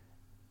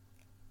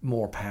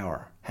more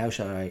power? How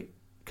should I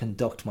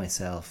conduct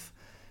myself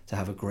to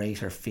have a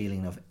greater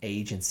feeling of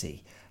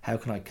agency? How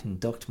can I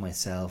conduct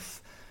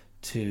myself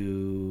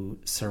to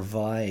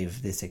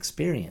survive this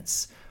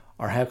experience?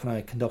 Or how can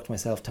I conduct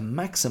myself to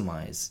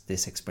maximize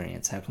this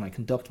experience? How can I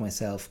conduct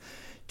myself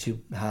to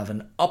have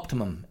an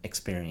optimum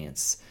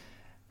experience?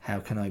 How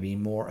can I be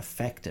more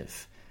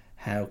effective?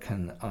 How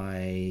can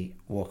I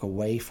walk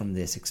away from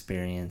this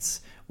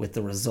experience with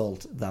the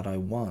result that I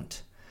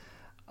want?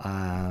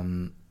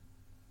 And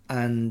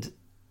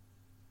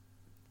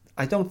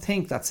I don't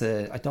think that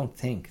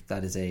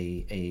is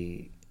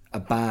a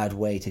bad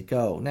way to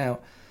go. Now,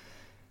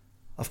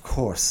 of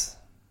course,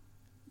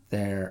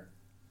 there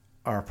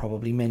are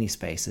probably many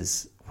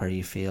spaces where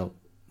you feel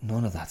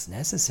none of that's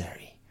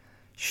necessary.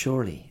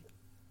 Surely,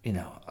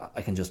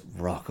 I can just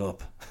rock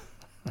up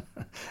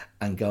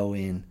and go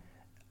in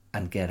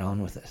and get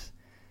on with it.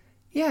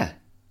 Yeah,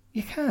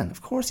 you can.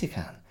 Of course you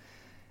can.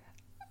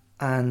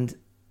 And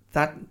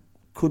that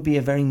could be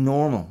a very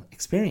normal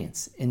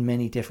experience in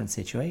many different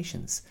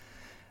situations.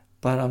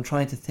 But I'm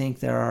trying to think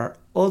there are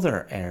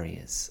other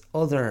areas,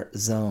 other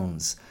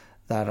zones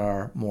that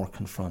are more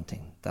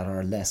confronting, that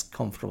are less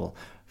comfortable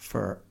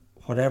for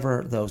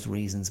whatever those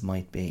reasons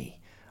might be.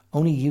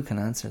 Only you can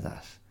answer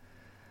that.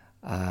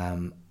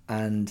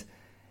 And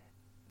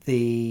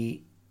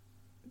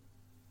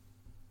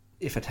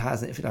if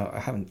I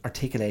haven't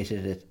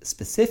articulated it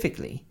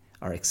specifically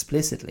or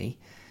explicitly,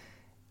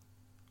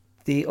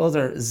 the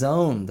other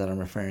zone that I'm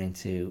referring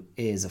to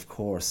is, of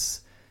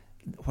course,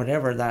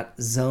 whatever that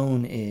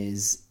zone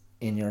is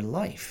in your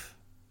life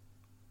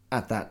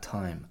at that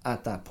time,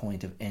 at that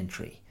point of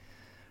entry.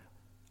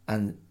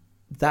 And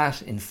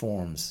that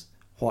informs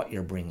what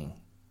you're bringing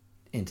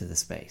into the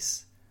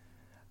space.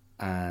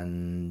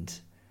 And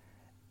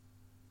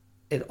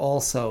it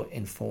also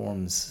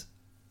informs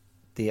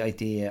the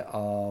idea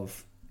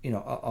of,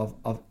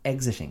 of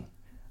exiting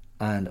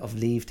and of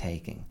leave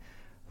taking.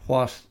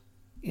 What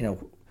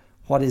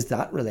is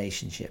that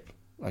relationship?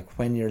 Like,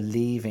 when you're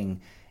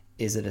leaving,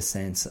 is it a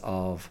sense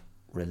of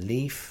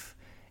relief?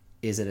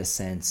 Is it a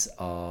sense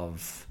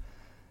of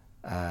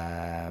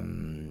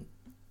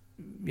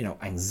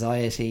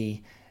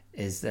anxiety?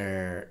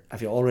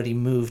 Have you already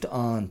moved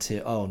on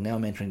to, now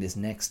I'm entering this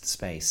next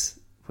space,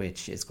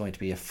 which is going to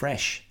be a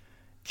fresh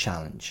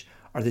challenge,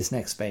 or this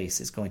next space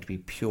is going to be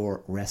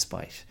pure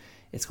respite,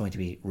 it's going to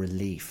be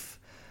relief.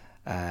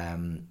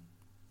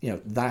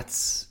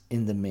 That's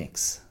in the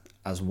mix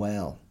as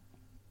well.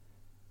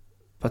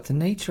 But the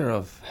nature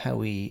of how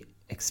we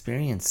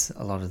experience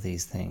a lot of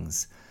these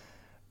things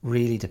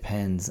really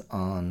depends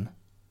on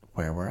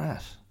where we're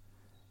at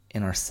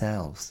in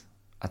ourselves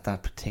at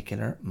that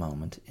particular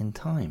moment in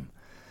time.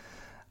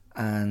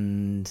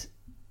 And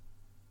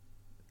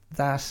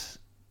that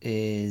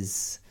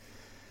is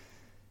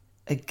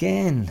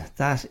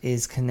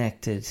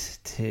connected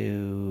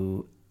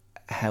to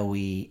how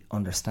we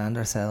understand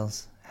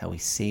ourselves, how we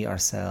see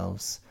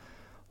ourselves,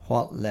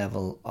 what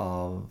level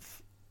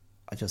of,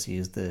 I just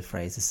used the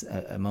phrase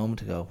a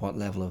moment ago, what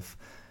level of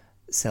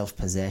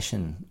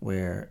self-possession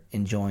we're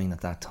enjoying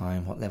at that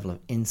time, what level of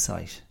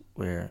insight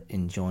we're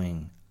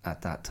enjoying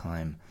at that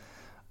time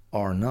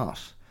or not.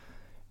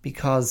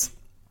 Because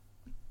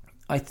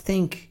I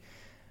think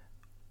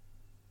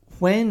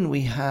when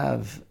we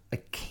have a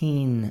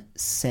keen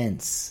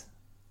sense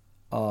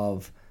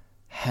of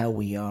how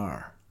we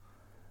are,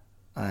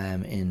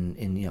 in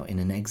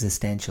an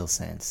existential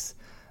sense,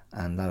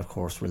 and that of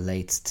course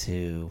relates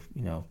to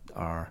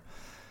our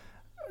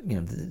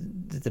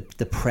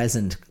the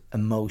present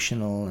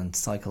emotional and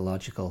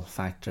psychological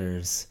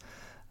factors,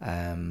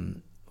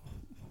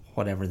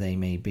 whatever they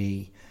may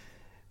be.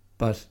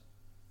 But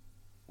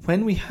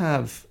when we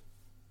have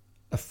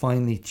a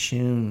finely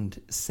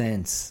tuned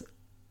sense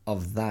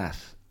of that,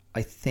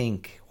 I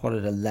think what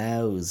it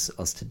allows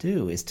us to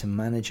do is to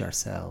manage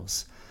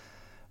ourselves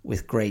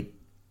with great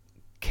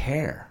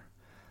care.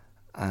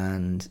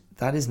 And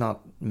that is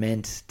not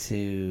meant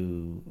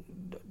to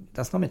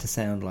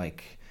sound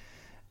like,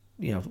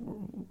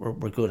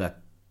 we're good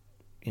at,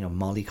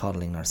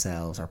 mollycoddling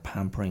ourselves or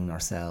pampering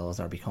ourselves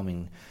or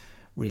becoming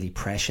really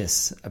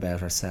precious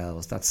about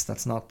ourselves.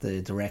 That's not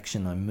the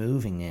direction I'm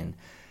moving in.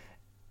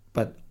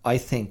 But I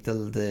think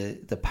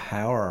the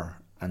power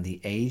and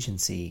the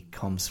agency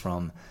comes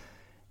from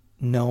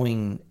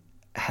knowing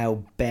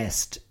how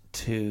best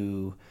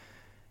to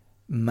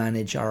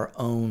manage our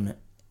own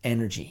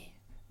energy,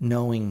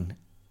 knowing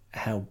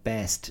how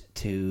best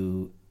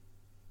to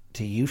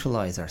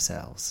utilize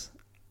ourselves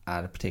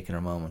at a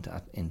particular moment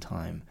in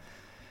time,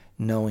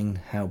 knowing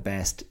how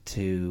best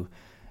to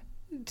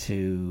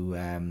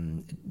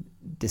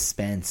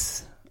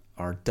dispense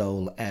or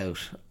dole out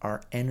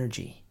our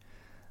energy.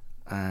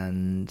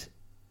 And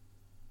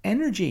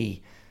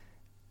energy,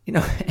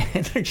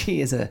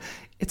 energy it's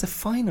a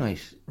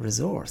finite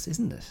resource,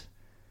 isn't it?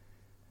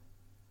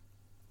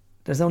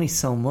 There's only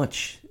so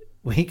much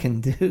we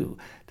can do.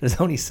 There's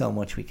only so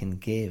much we can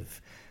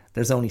give.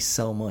 There's only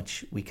so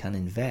much we can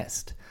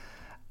invest.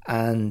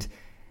 And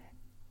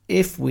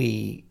if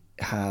we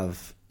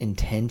have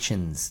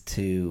intentions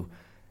to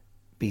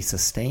be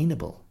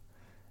sustainable,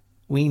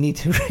 we need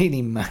to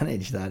really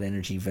manage that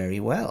energy very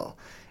well.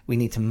 We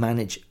need to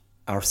manage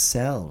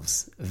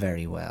ourselves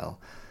very well.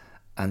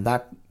 And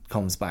that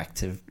comes back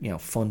to,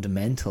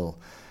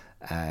 fundamental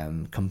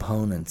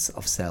components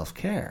of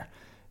self-care,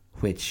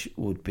 which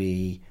would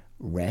be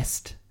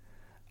rest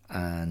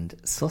and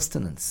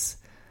sustenance.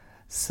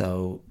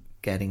 So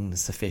getting a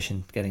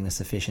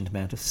sufficient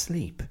amount of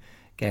sleep,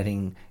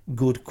 getting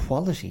good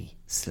quality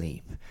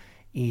sleep,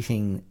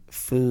 eating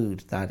food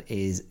that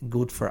is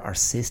good for our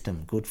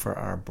system, good for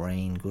our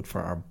brain, good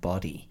for our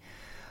body,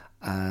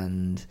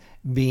 and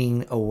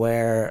being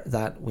aware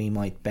that we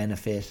might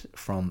benefit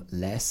from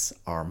less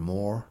or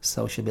more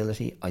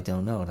sociability. I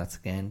don't know. That's,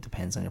 again,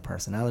 depends on your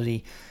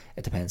personality.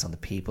 It depends on the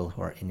people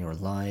who are in your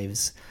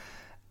lives.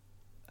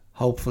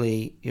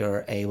 Hopefully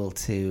you're able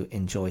to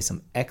enjoy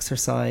some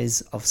exercise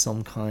of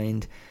some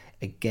kind.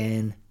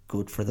 Again,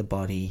 good for the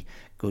body,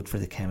 good for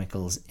the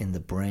chemicals in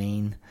the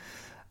brain.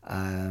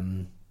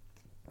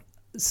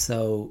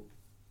 So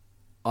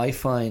I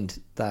find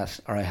that,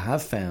 or I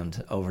have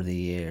found over the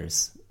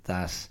years,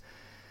 that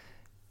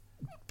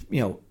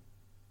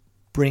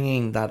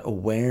bringing that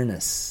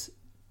awareness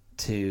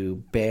to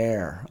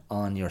bear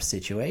on your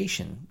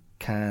situation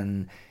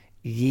can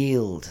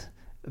yield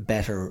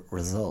better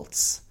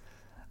results.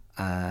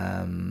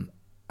 And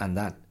And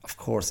that, of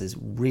course, is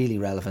really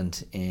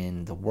relevant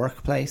in the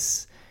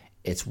workplace.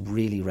 It's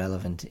really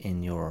relevant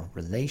in your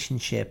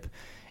relationship.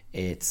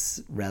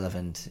 It's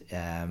relevant,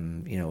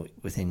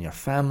 within your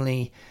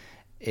family.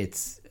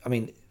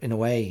 In a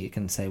way, you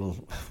can say, well,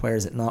 where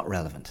is it not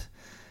relevant?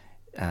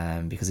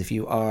 Because if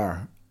you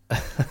are,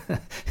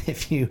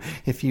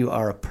 if you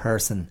are a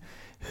person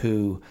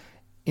who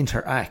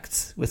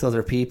interacts with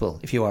other people,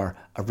 if you are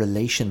a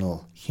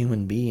relational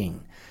human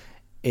being,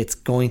 it's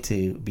going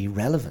to be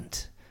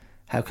relevant.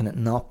 How can it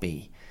not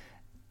be?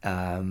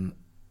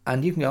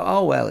 And you can go,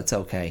 oh, well, it's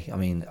okay. I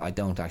mean, I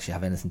don't actually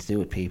have anything to do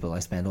with people. I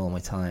spend all my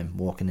time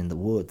walking in the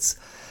woods.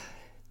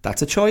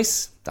 That's a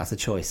choice. That's a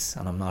choice.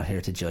 And I'm not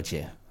here to judge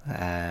you.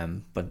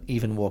 But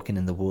even walking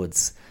in the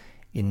woods,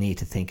 you need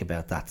to think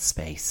about that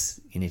space.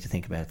 You need to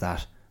think about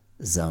that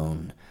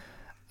zone.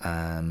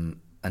 And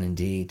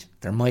indeed,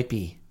 there might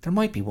be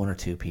one or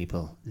two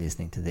people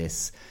listening to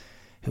this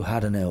who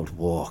had an old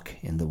walk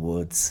in the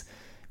woods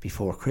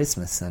before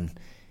Christmas, and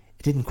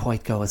it didn't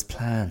quite go as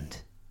planned,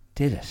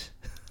 did it?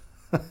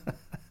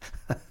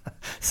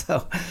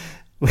 So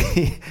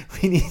we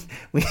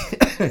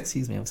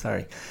excuse me, I'm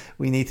sorry.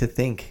 We need to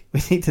think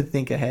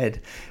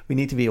ahead. We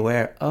need to be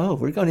aware, oh,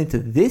 we're going into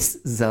this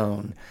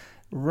zone.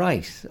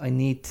 Right. I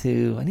need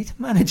to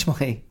manage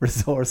my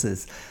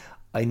resources.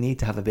 I need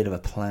to have a bit of a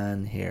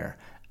plan here,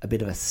 a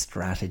bit of a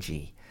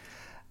strategy.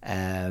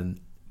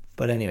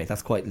 But anyway,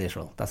 that's quite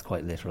literal.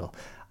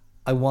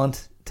 I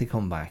want to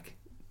come back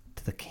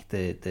to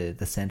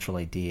the central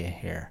idea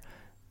here.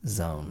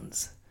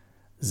 Zones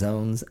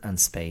and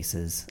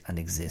spaces and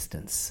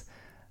existence,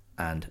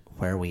 and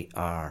where we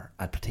are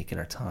at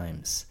particular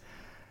times.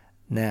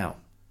 Now,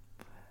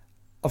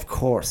 of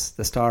course,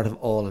 the start of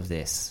all of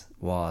this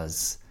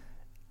was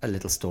a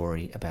little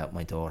story about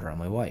my daughter and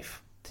my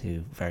wife,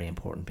 two very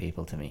important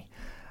people to me.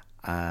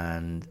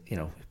 And,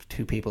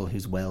 two people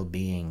whose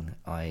well-being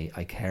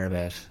I care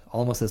about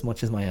almost as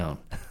much as my own.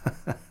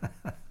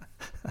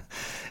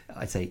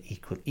 I'd say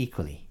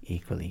equally,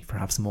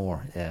 perhaps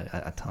more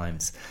at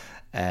times.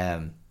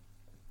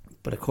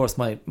 But of course,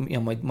 my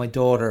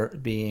daughter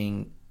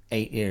being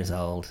 8 years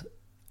old,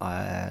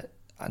 and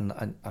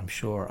I'm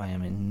sure I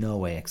am in no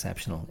way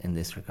exceptional in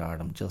this regard.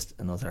 I'm just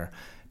another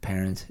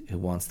parent who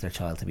wants their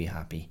child to be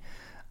happy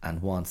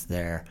and wants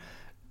their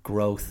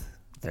growth,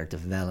 their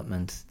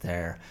development,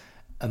 their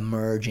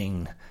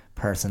emerging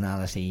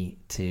personality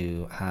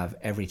to have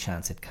every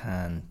chance it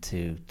can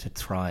to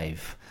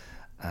thrive,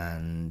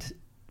 and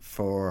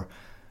for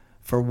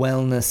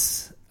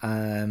wellness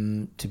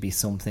to be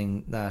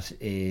something that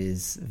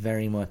is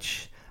very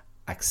much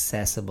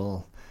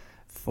accessible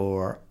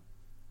for,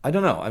 I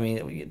don't know, I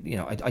mean,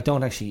 I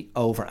don't actually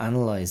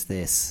overanalyze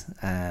this.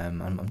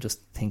 I'm just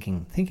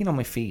thinking on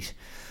my feet,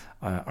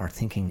 or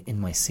thinking in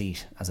my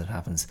seat as it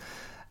happens.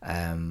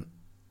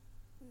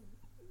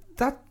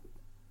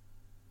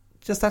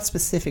 That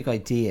specific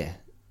idea,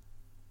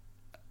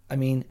 I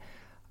mean,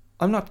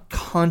 I'm not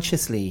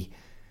consciously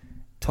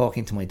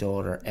talking to my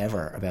daughter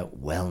ever about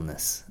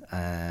wellness,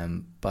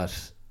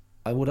 but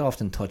I would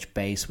often touch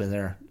base with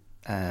her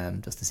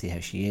just to see how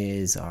she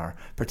is, or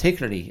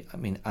particularly, I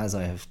mean, as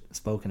I have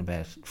spoken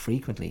about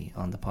frequently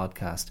on the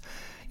podcast,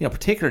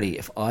 particularly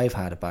if I've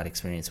had a bad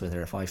experience with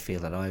her, if I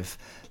feel that I've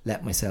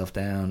let myself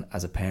down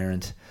as a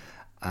parent,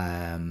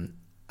 and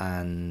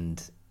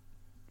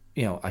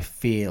I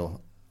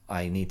feel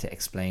I need to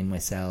explain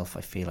myself,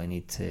 I feel I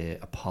need to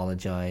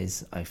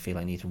apologize, I feel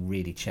I need to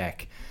really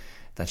check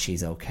that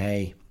she's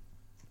okay.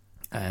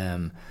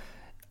 That's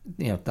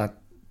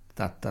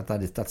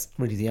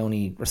really the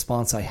only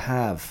response I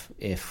have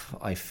if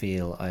I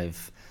feel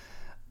I've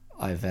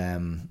I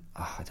don't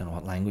know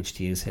what language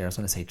to use here. I was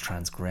going to say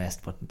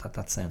transgressed, but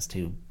that sounds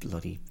too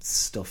bloody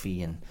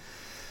stuffy and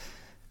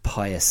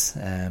pious.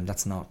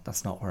 That's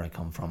not where I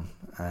come from.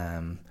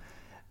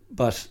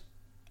 But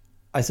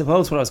I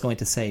suppose what I was going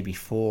to say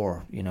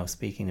before,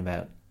 speaking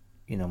about,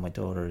 my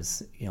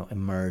daughter's,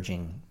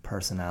 emerging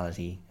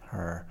personality,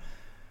 her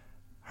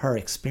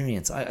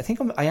experience. I think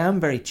I am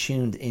very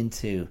tuned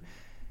into,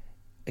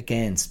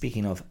 again,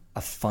 speaking of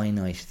a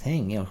finite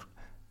thing,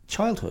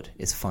 childhood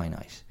is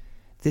finite.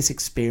 This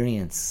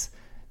experience,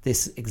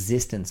 this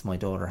existence my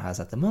daughter has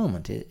at the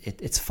moment,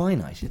 it's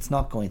finite. It's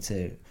not going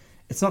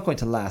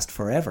to last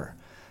forever.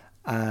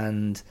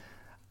 And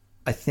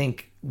I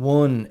think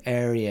one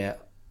area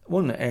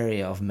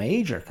of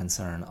major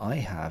concern I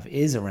have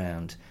is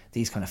around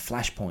these kind of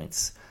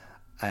flashpoints,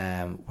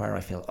 where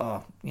I feel,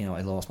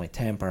 I lost my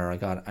temper, or I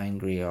got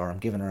angry, or I'm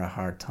giving her a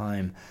hard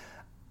time,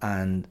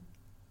 and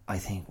I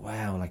think,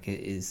 wow,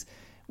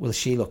 will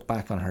she look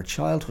back on her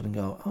childhood and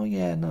go, oh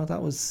yeah, no,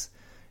 that was,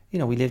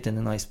 we lived in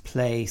a nice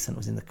place and it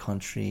was in the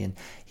country, and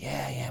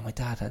my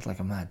dad had like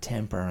a mad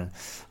temper, and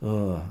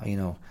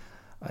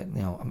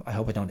I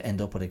hope I don't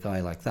end up with a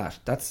guy like that.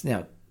 That's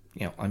I'm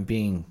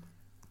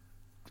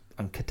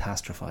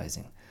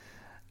catastrophizing,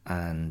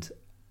 and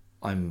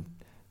I'm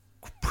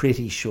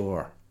pretty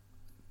sure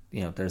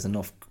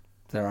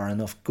there are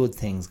enough good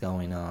things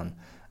going on,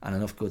 and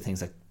enough good things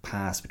that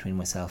pass between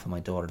myself and my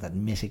daughter that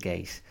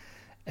mitigate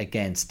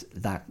against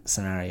that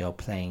scenario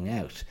playing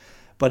out.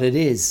 But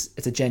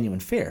it's a genuine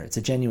fear. It's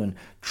a genuine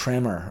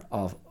tremor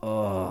of,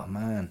 oh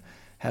man,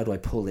 how do I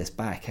pull this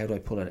back? How do I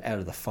pull it out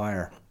of the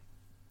fire?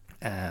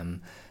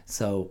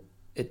 So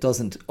it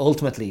doesn't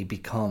ultimately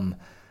become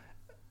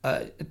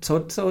it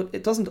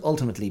doesn't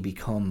ultimately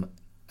become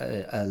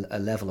a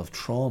level of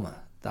trauma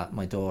that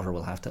my daughter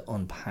will have to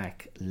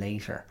unpack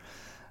later.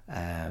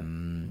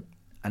 And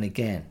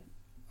again,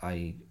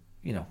 you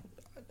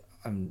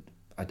can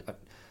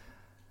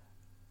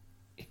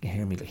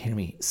hear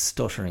me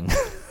stuttering,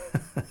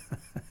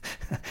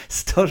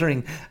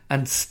 stuttering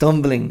and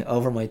stumbling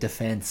over my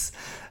defence.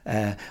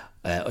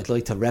 I'd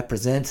like to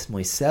represent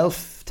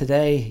myself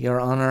today,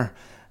 Your Honour.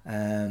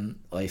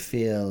 I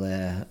feel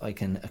I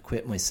can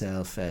acquit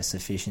myself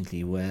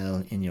sufficiently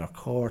well in your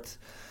court,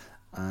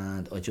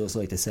 and I'd just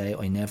like to say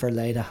I never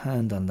laid a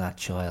hand on that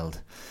child.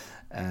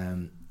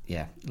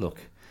 Yeah, look,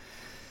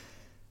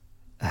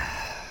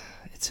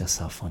 it's just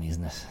so funny,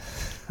 isn't it?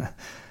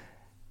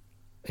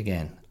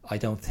 Again, I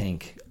don't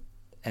think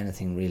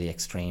anything really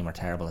extreme or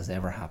terrible has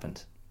ever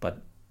happened,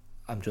 but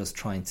I'm just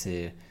trying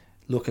to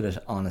look at it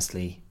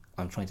honestly.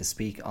 I'm trying to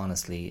speak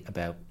honestly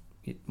about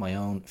my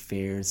own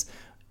fears.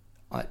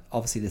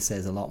 Obviously, this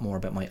says a lot more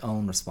about my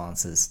own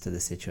responses to the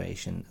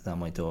situation than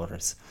my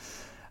daughter's.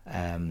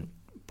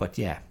 But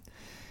yeah,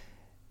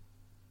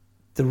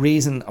 the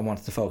reason I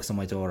wanted to focus on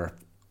my daughter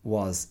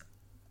was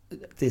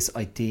this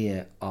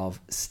idea of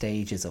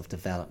stages of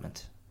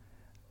development.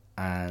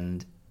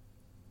 And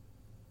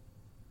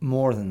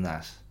more than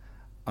that,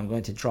 I'm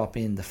going to drop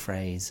in the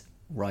phrase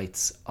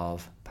rites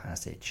of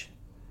passage.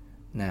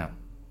 Now,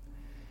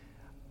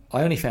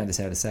 I only found this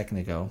out a second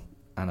ago,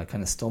 and I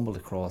kind of stumbled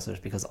across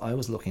it because I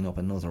was looking up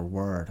another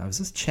word. I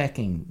was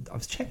checking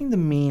the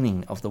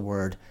meaning of the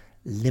word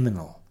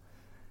liminal.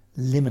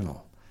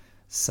 Liminal.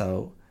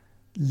 So,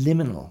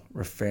 liminal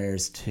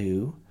refers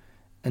to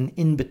an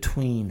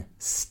in-between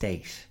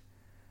state.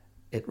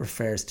 It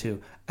refers to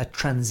a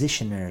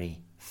transitionary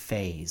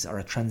phase or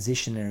a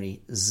transitionary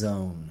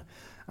zone.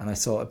 And I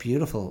saw a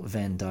beautiful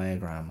Venn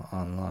diagram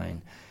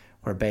online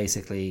where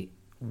basically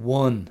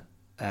one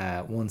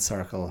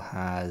circle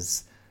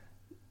has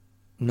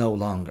no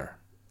longer,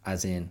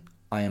 as in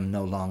I am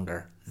no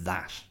longer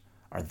that,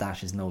 or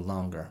that is no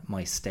longer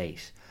my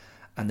state.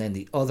 And then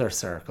the other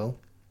circle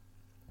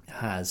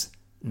has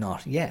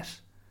not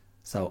yet.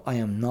 So I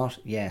am not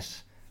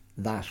yet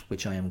that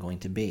which I am going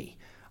to be.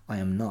 I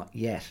am not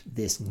yet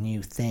this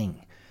new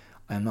thing.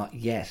 I am not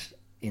yet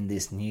in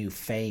this new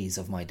phase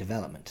of my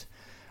development.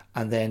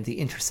 And then the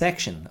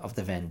intersection of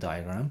the Venn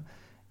diagram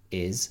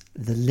is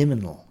the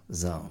liminal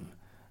zone.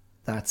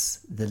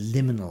 That's the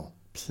liminal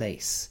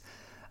place.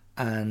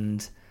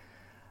 And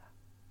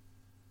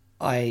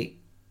I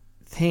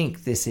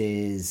think this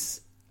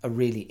is a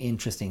really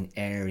interesting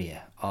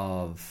area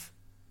of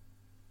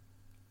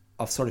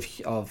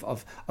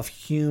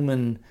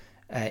human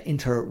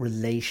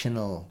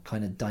interrelational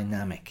kind of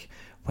dynamic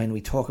when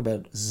we talk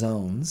about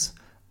zones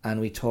and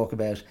we talk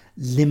about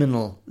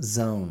liminal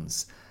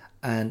zones.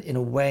 And in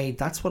a way,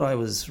 that's what I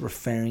was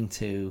referring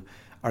to,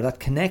 or that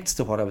connects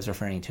to what I was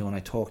referring to when I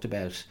talked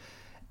about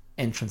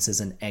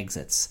entrances and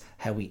exits,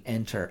 how we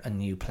enter a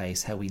new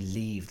place, how we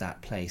leave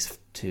that place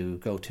to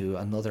go to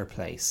another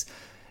place.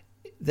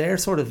 They're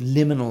sort of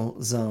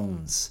liminal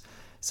zones.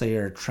 So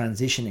you're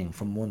transitioning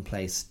from one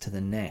place to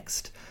the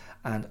next.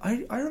 And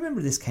I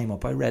remember this came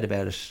up, I read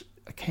about it,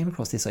 I came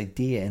across this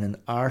idea in an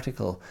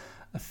article,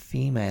 a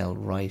female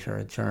writer,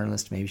 a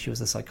journalist, maybe she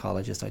was a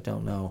psychologist, I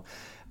don't know.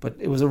 But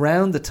it was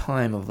around the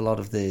time of a lot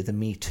of the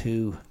Me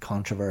Too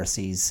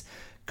controversies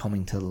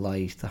coming to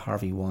light, the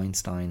Harvey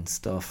Weinstein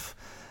stuff.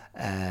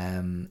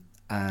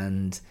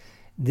 And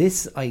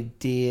this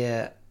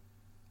idea,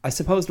 I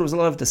suppose there was a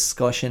lot of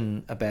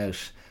discussion about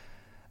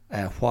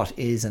what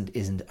is and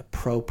isn't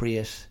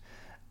appropriate.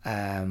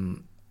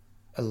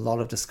 A lot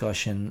of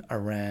discussion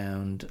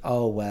around,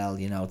 oh, well,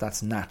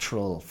 that's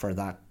natural for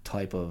that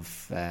type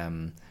of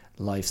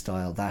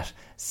lifestyle, that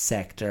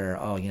sector,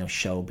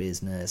 show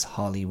business,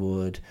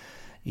 Hollywood,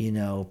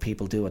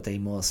 people do what they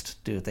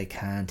must, do what they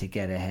can to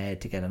get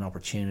ahead, to get an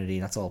opportunity.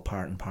 That's all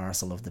part and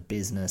parcel of the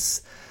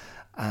business.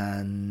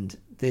 And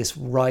this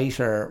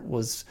writer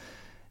was,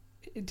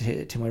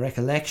 to my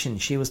recollection,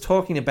 she was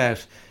talking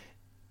about,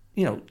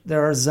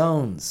 there are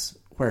zones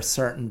where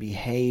certain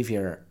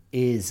behaviour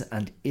is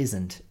and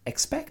isn't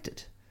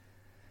expected.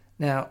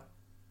 Now,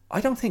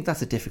 I don't think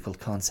that's a difficult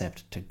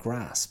concept to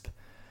grasp.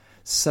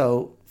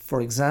 So,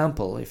 for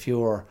example, if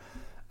you're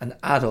an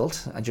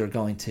adult and you're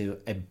going to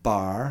a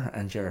bar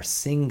and you're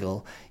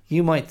single,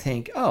 you might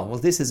think, oh, well,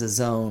 this is a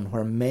zone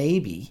where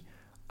maybe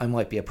I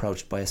might be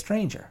approached by a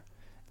stranger.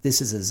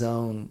 This is a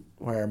zone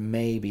where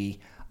maybe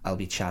I'll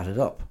be chatted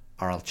up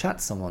or I'll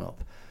chat someone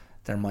up.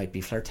 There might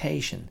be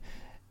flirtation.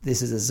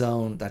 This is a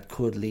zone that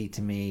could lead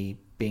to me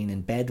being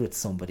in bed with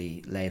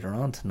somebody later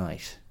on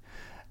tonight.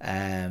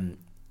 And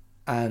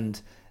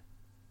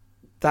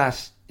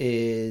that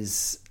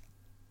is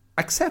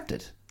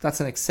accepted. That's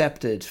an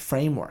accepted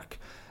framework.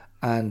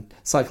 And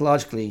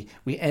psychologically,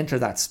 we enter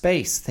that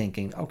space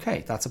thinking,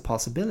 okay, that's a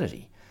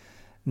possibility.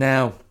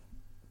 Now,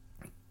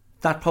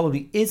 that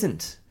probably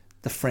isn't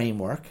the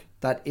framework,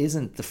 that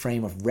isn't the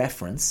frame of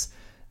reference,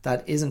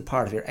 that isn't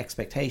part of your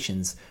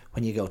expectations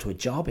when you go to a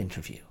job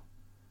interview,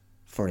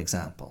 for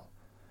example.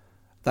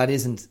 That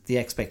isn't the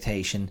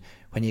expectation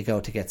when you go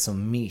to get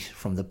some meat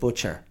from the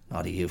butcher,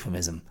 not a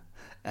euphemism.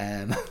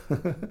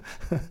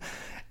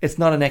 It's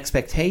not an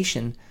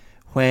expectation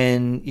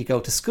when you go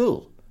to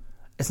school.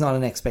 It's not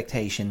an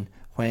expectation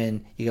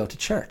when you go to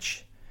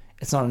church.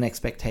 It's not an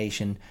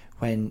expectation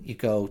when you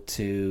go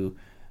to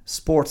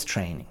sports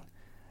training.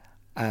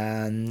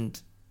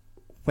 And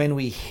when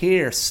we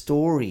hear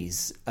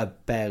stories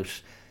about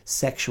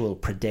sexual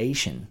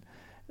predation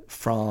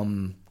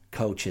from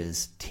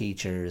coaches,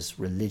 teachers,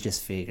 religious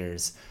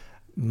figures,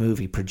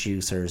 movie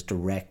producers,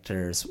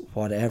 directors,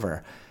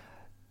 whatever,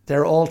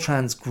 they're all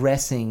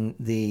transgressing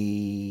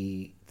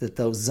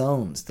those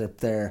zones.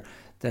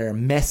 They're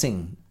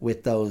messing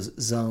with those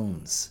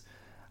zones,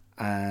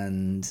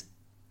 and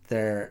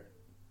they're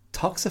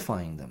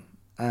toxifying them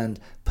and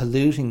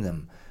polluting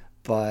them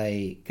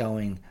by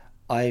going,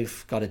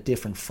 I've got a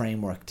different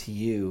framework to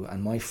you,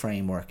 and my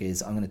framework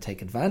is I'm going to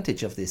take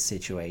advantage of this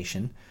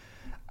situation.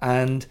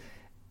 And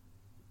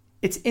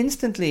it's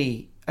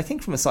instantly, I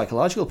think from a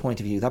psychological point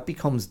of view, that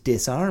becomes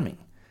disarming.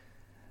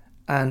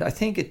 And I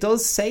think it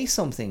does say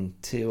something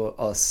to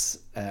us,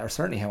 or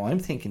certainly how I'm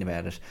thinking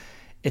about it.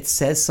 It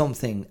says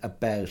something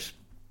about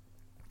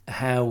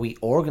how we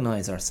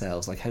organize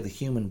ourselves, like how the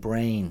human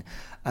brain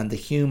and the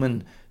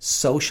human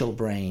social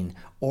brain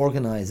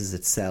organizes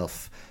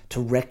itself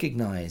to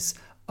recognize,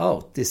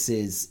 oh, this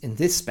is, in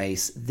this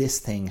space, this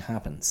thing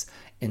happens.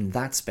 In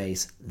that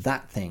space,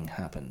 that thing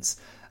happens.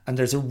 And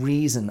there's a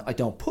reason I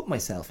don't put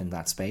myself in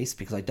that space,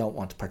 because I don't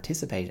want to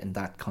participate in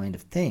that kind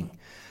of thing.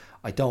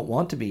 I don't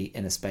want to be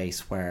in a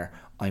space where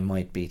I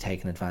might be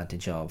taken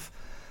advantage of.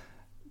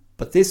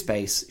 But this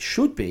space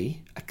should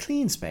be a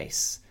clean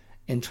space.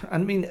 I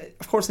mean,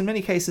 of course, in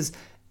many cases,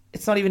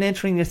 it's not even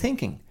entering your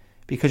thinking,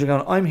 because you're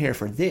going, I'm here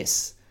for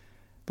this.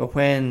 But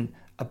when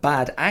a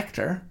bad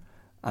actor,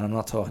 and I'm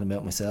not talking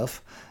about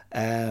myself,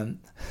 I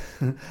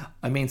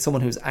mean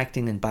someone who's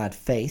acting in bad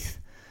faith,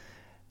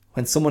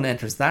 when someone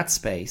enters that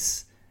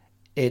space,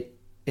 it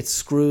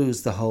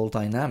screws the whole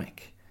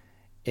dynamic.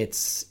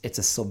 It's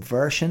a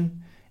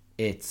subversion,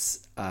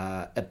 it's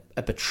a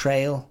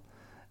betrayal,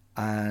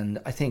 and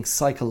I think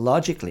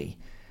psychologically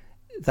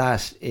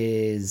that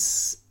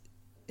is,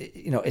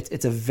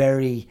 it's a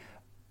very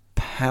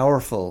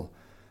powerful,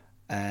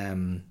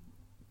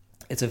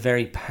 it's a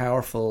very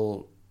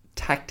powerful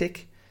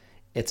tactic.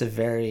 It's a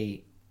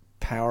very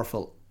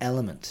powerful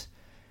element,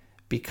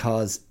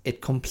 because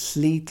it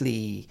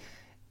completely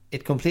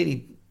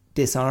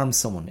disarms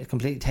someone. It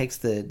completely takes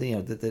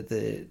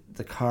the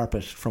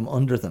carpet from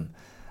under them.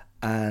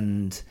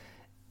 And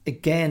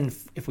again,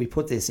 if we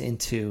put this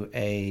into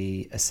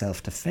a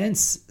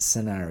self-defense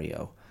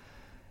scenario,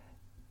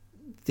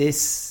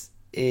 this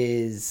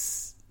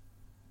is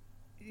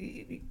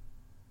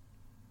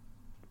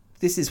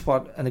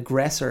what an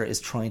aggressor is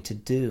trying to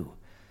do.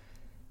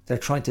 They're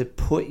trying to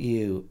put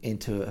you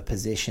into a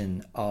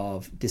position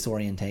of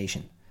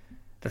disorientation.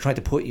 They're trying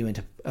to put you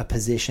into a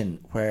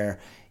position where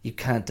you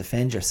can't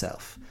defend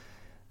yourself.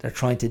 They're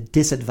trying to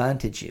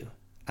disadvantage you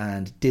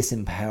and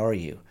disempower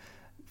you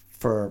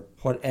for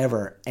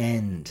whatever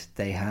end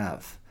they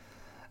have.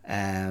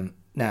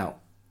 Now,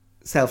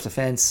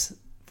 self-defense,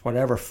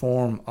 whatever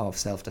form of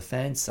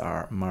self-defense,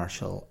 or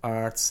martial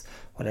arts,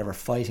 whatever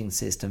fighting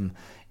system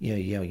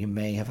you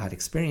may have had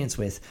experience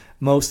with,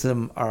 most of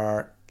them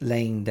are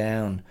laying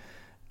down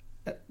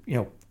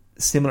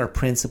similar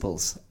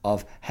principles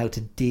of how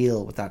to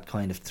deal with that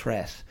kind of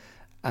threat.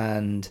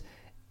 And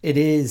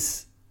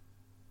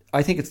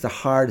I think it's the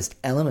hardest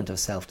element of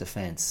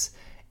self-defense,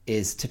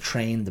 is to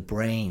train the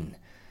brain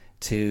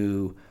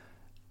to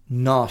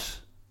not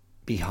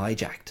be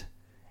hijacked.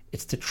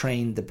 It's to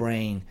train the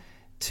brain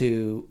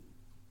to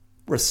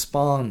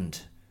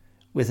respond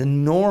with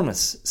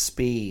enormous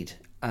speed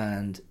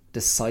and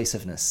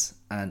decisiveness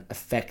and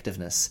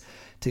effectiveness,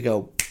 to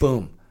go,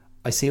 boom,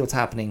 I see what's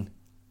happening,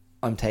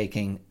 I'm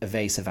taking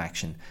evasive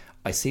action.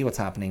 I see what's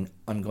happening,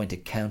 I'm going to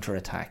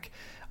counterattack.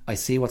 I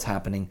see what's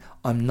happening,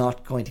 I'm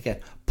not going to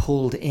get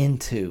pulled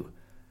into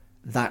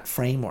that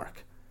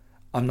framework.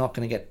 I'm not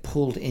going to get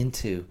pulled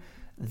into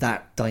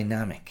that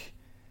dynamic,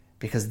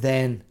 because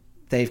then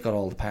they've got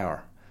all the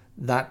power.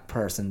 That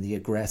person, the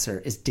aggressor,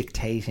 is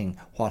dictating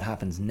what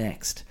happens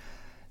next.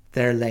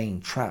 They're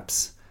laying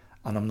traps,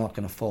 and I'm not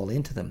going to fall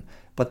into them.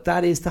 But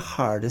that is the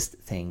hardest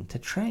thing to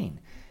train,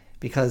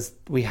 because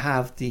we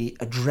have the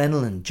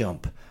adrenaline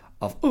jump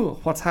of, oh,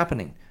 what's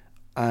happening?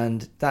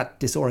 And that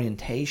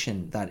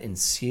disorientation that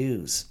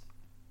ensues.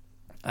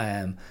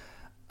 And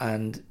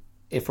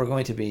if we're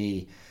going to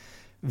be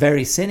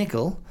very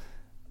cynical,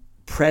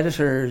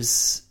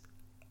 predators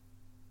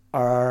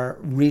are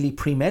really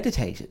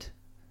premeditated.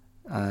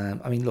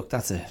 I mean, look,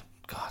 that's an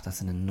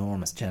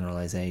enormous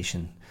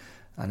generalization.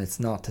 And it's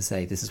not to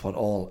say this is what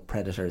all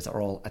predators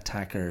or all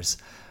attackers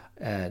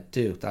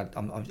do. That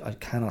I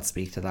cannot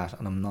speak to that,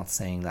 and I'm not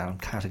saying that. I'm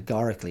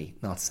categorically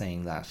not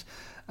saying that.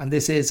 And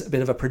this is a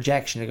bit of a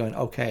projection. You're going,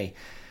 okay,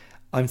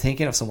 I'm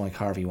thinking of someone like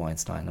Harvey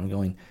Weinstein. I'm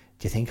going,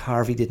 do you think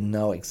Harvey didn't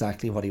know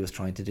exactly what he was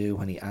trying to do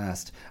when he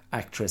asked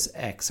actress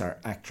X or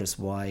actress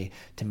Y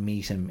to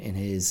meet him in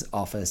his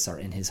office or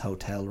in his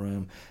hotel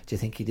room? Do you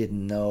think he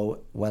didn't know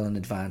well in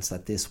advance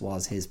that this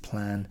was his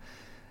plan?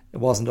 It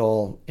wasn't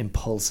all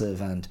impulsive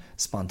and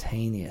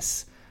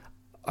spontaneous.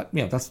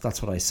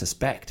 That's what I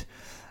suspect.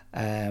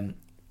 And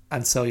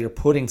so you're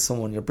bringing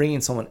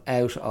someone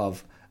out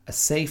of a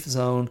safe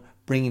zone,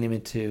 bringing him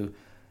into,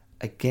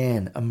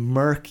 again, a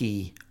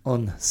murky,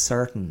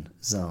 uncertain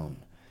zone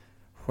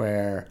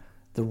where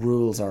the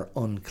rules are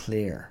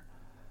unclear.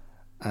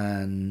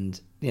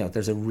 And,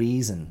 there's a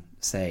reason,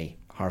 say,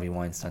 Harvey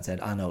Weinstein said,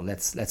 no,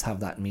 let's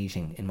have that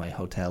meeting in my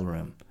hotel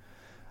room.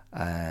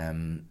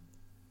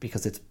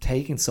 Because it's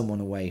taking someone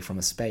away from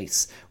a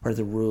space where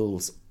the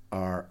rules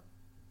are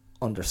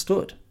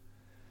understood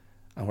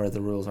and where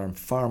the rules are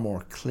far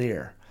more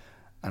clear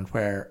and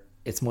where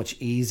it's much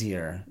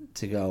easier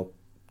to go,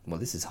 well,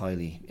 this is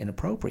highly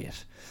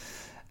inappropriate.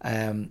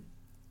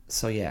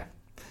 So yeah,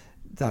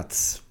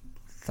 that's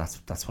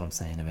what I'm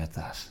saying about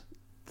that.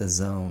 The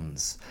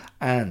zones.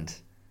 And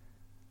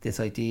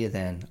this idea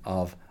then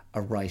of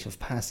a rite of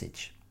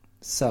passage.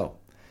 So,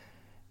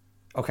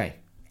 okay,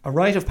 a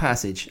rite of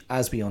passage,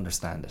 as we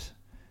understand it,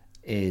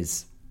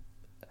 is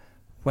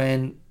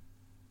when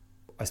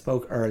I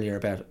spoke earlier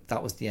about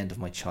that was the end of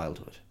my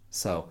childhood.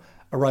 So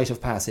a rite of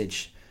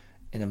passage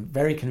in a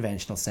very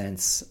conventional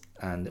sense,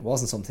 and it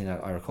wasn't something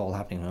that I recall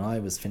happening when I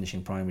was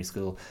finishing primary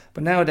school,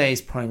 but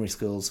nowadays primary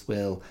schools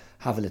will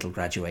have a little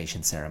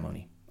graduation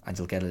ceremony and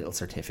you'll get a little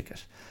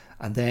certificate.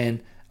 And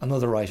then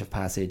another rite of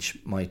passage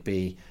might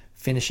be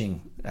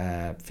finishing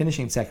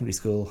secondary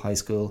school, high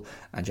school,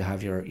 and you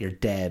have your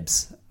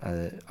debs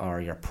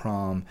or your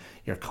prom,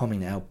 your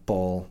coming out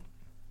ball,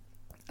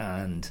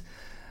 and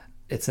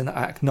it's an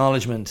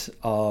acknowledgement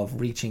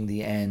of reaching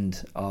the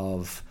end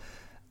of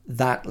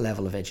that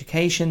level of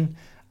education,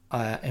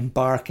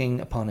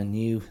 embarking upon a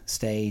new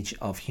stage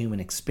of human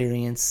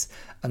experience.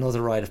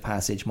 Another rite of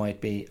passage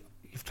might be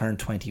you've turned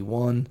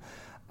 21.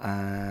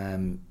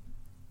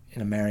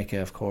 In America,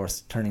 of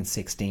course, turning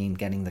 16,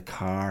 getting the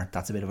car,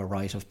 that's a bit of a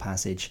rite of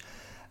passage.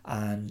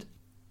 And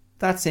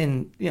that's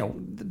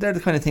they're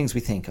the kind of things we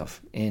think of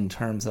in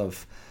terms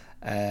of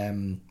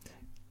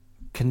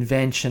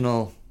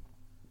conventional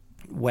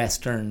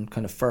Western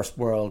kind of first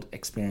world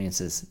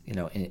experiences, in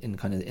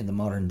the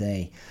modern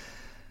day.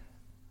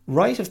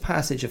 Rite of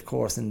passage, of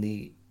course, in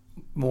the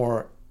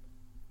more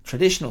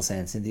traditional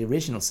sense, in the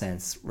original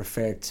sense,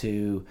 referred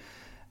to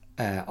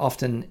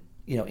often,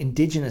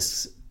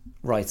 indigenous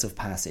rites of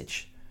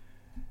passage.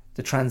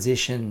 The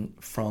transition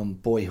from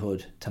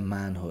boyhood to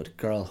manhood,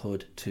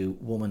 girlhood to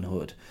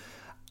womanhood.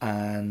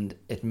 And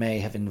it may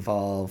have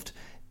involved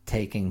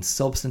taking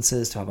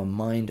substances to have a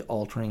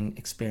mind-altering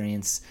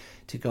experience,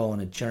 to go on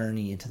a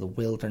journey into the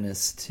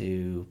wilderness,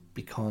 to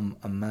become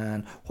a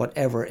man,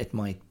 whatever it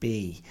might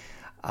be.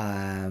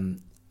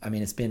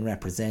 It's been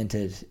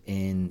represented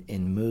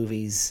in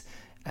movies.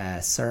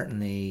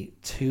 Certainly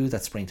two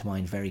that spring to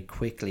mind very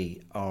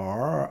quickly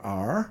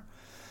are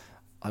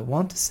I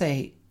want to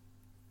say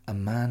A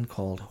Man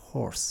Called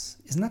Horse.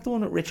 Isn't that the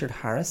one with Richard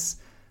Harris?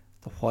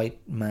 The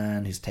white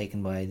man who's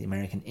taken by the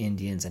American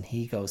Indians, and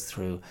he goes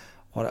through,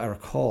 what I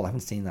recall, I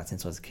haven't seen that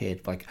since I was a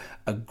kid, like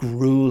a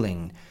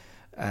grueling,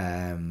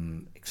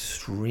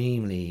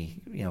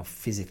 extremely,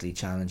 physically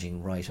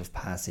challenging rite of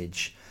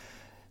passage.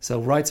 So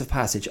rites of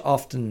passage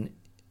often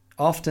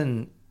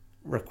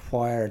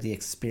require the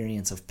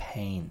experience of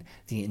pain,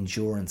 the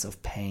endurance of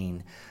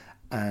pain,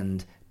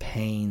 and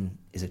pain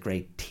is a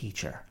great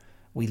teacher.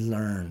 We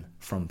learn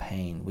from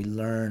pain. We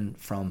learn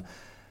from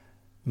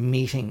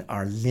meeting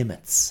our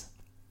limits.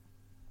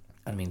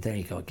 There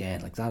you go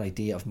again, like that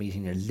idea of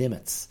meeting your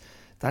limits.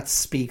 That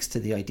speaks to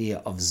the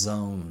idea of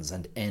zones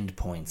and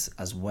endpoints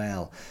as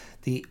well.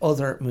 The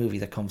other movie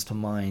that comes to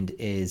mind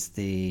is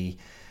the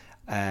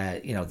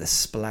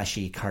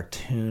splashy,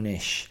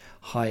 cartoonish,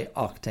 high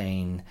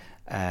octane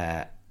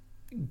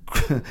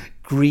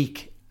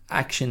Greek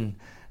action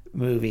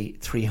movie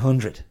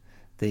 300.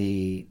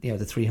 The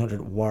 300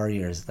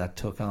 warriors that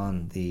took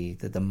on the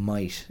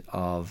might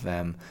of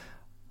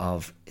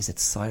is it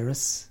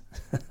Cyrus,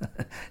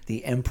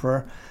 the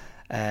emperor.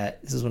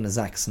 This is one of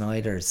Zack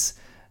Snyder's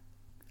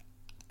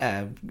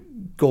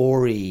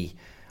gory,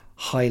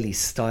 highly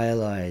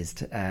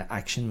stylized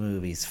action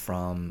movies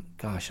from,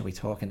 gosh, are we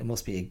talking? It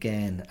must be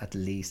again at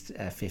least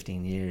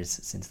 15 years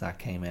since that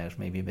came out,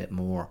 maybe a bit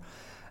more.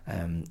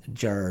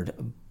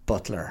 Jared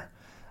Butler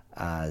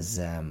as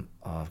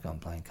I've gone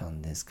blank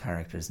on this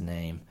character's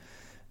name,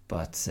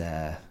 but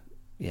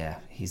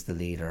he's the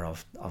leader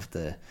of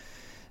the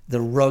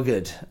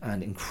rugged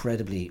and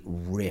incredibly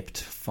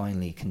ripped,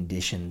 finely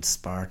conditioned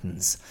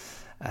Spartans.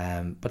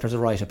 But there's a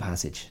rite of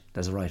passage.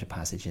 There's a rite of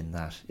passage in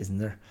that, isn't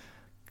there?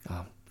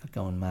 Oh, I'm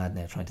going mad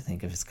now trying to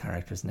think of his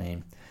character's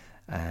name.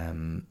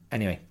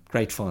 Anyway,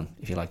 great fun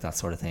if you like that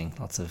sort of thing.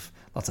 Lots of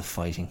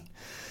fighting.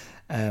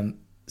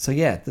 So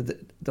yeah,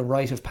 the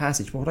rite of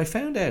passage. But what I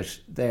found out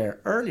there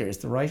earlier is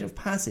the rite of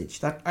passage.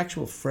 That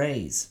actual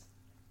phrase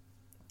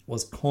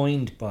was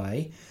coined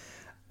by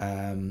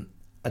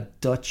a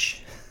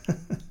Dutch,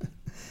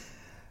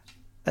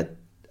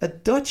 a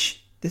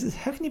Dutch. This is,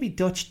 how can you be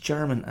Dutch,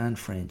 German, and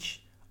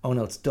French? Oh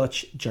no, it's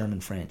Dutch,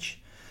 German,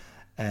 French.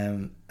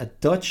 A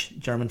Dutch,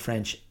 German,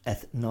 French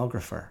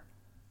ethnographer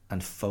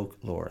and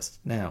folklorist.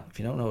 Now, if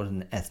you don't know what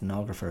an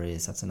ethnographer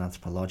is, that's an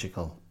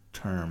anthropological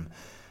term.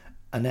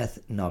 An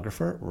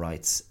ethnographer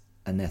writes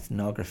an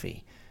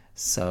ethnography,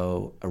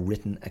 so a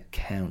written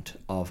account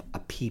of a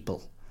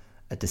people,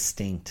 a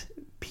distinct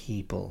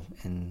people,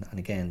 and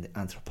again, the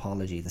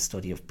anthropology, the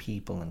study of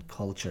people and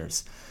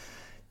cultures.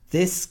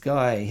 This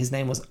guy, his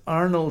name was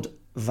Arnold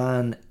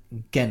van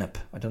Gennep.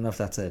 I don't know if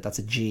that's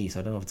a G, so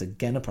I don't know if it's a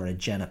Gennep or a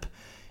Gennep.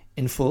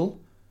 In full,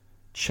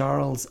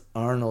 Charles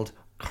Arnold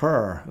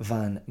Kerr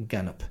van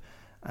Gennep,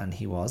 and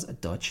he was a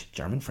Dutch,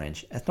 German,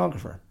 French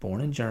ethnographer,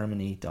 born in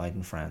Germany, died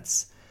in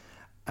France.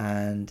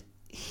 And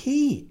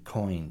he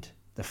coined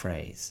the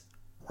phrase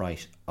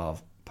rite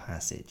of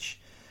passage.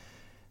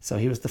 So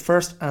he was the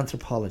first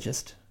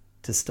anthropologist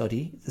to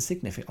study the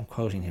significance, I'm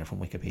quoting here from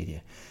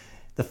Wikipedia,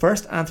 the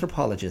first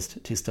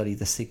anthropologist to study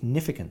the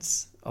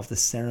significance of the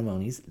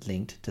ceremonies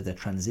linked to the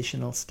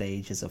transitional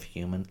stages of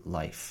human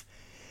life.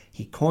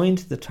 He coined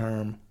the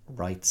term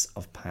rites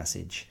of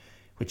passage,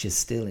 which is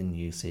still in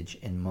usage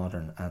in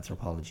modern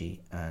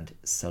anthropology and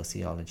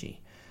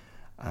sociology.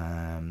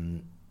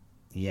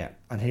 Yeah,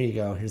 and here you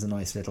go. Here's a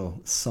nice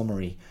little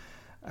summary.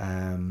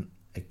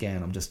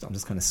 Again, I'm just kind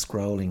of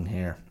scrolling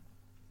here.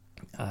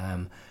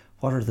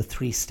 What are the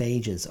three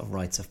stages of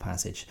rites of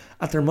passage?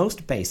 At their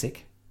most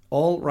basic,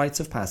 all rites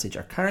of passage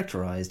are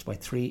characterized by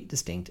three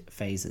distinct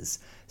phases.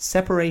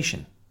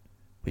 Separation,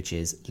 which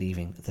is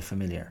leaving the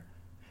familiar.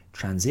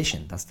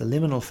 Transition, that's the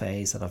liminal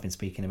phase that I've been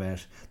speaking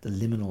about, the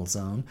liminal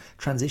zone.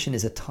 Transition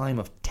is a time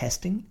of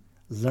testing,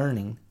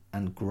 learning,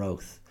 and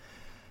growth.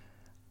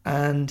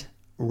 And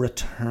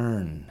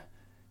return,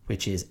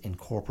 which is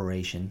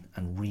incorporation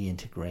and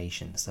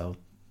reintegration. So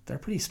they're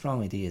pretty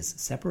strong ideas: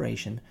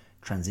 separation,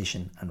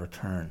 transition, and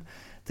return.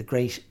 The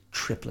great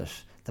triplet,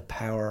 the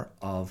power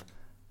of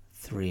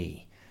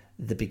three: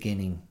 the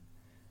beginning,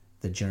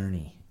 the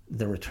journey,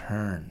 the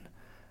return.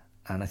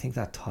 And I think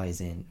that ties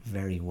in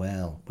very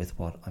well with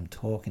what I'm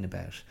talking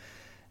about.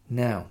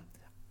 Now,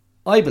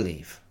 I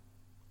believe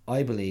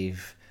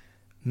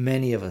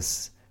many of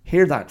us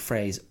hear that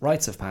phrase,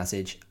 rites of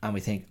passage, and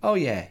we think, oh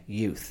yeah,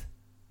 youth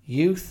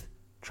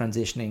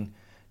transitioning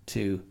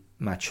to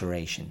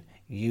maturation,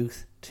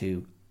 youth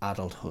to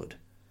adulthood.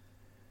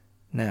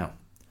 Now,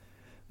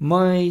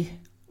 my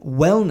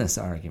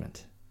wellness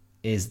argument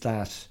is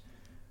that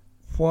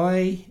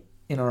why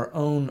in our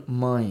own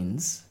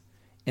minds,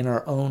 in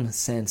our own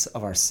sense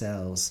of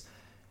ourselves,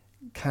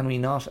 can we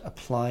not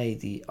apply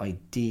the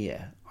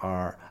idea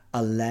or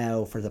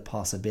allow for the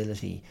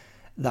possibility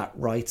that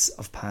rites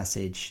of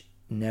passage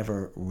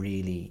never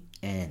really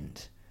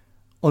end,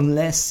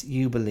 unless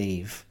you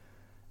believe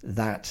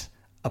that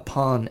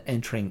upon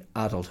entering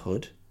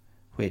adulthood,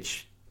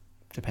 which,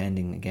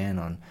 depending again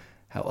on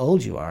how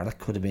old you are, that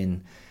could have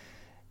been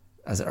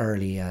as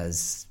early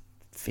as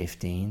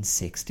 15,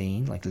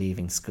 16, like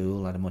leaving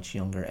school at a much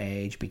younger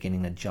age,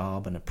 beginning a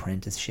job, an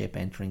apprenticeship,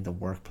 entering the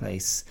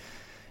workplace,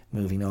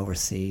 moving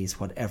overseas,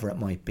 whatever it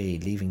might be,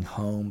 leaving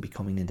home,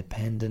 becoming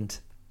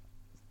independent.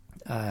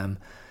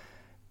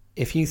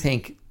 If you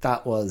think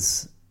that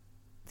was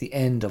the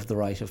end of the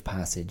rite of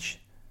passage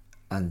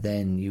and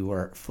then you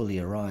were fully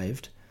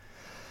arrived,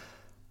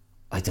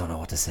 I don't know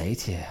what to say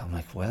to you. I'm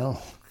like,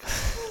 well,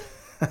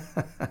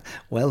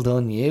 well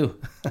done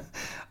you.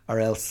 Or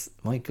else,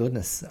 my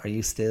goodness, are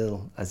you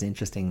still as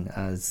interesting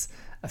as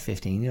a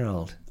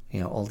 15-year-old,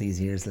 all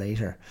these years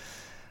later?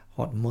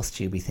 What must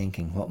you be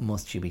thinking? What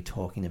must you be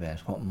talking about?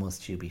 What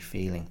must you be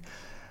feeling?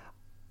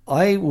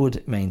 I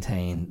would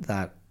maintain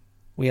that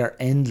we are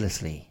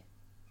endlessly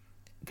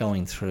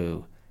going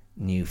through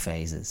new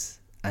phases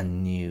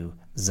and new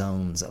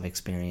zones of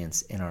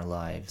experience in our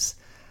lives.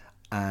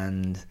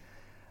 And,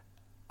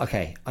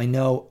 okay, I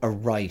know a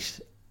rite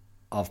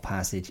of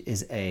passage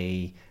is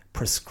a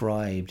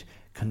prescribed,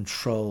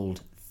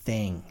 controlled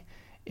thing.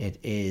 It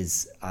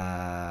is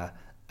a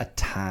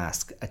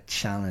task, a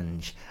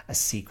challenge, a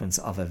sequence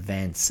of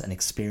events, an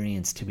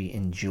experience to be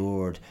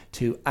endured,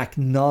 to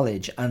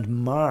acknowledge and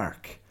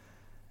mark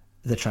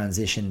the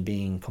transition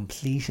being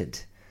completed,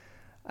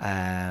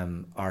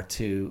 or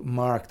to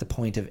mark the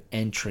point of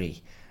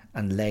entry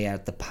and lay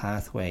out the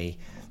pathway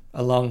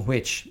along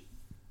which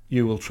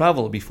you will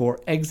travel before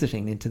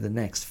exiting into the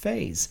next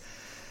phase.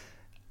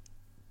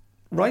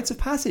 Rites of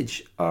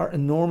passage are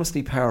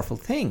enormously powerful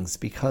things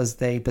because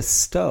they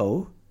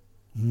bestow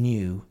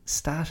new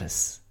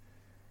status.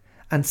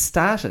 And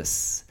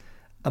status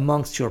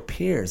amongst your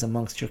peers,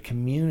 amongst your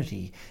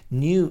community,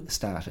 new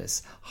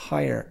status,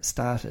 higher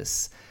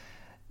status,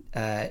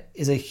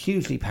 is a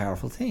hugely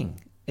powerful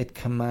thing. It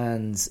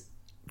commands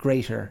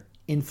greater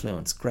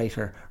influence,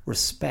 greater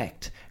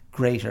respect,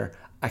 greater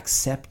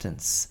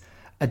acceptance,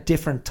 a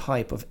different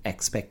type of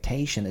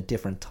expectation, a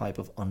different type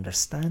of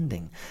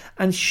understanding.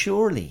 And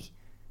surely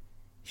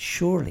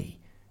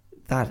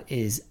that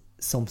is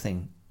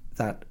something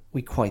that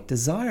we quite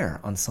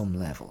desire on some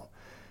level.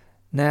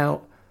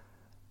 Now,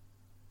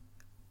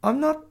 I'm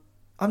not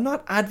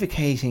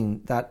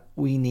advocating that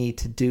we need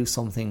to do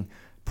something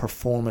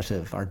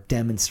performative or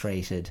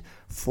demonstrated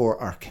for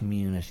our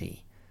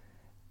community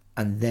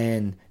and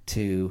then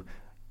to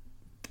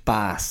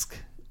bask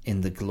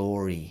in the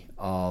glory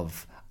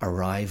of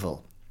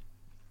arrival.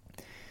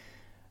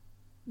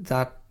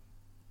 That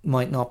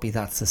might not be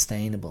that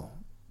sustainable.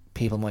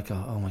 People might go,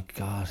 oh my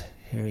God,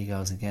 here he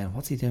goes again.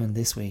 What's he doing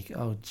this week?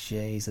 Oh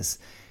Jesus,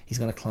 he's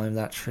going to climb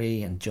that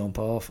tree and jump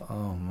off.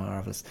 Oh,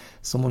 marvellous.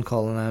 Someone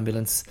call an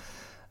ambulance.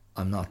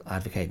 I'm not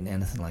advocating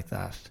anything like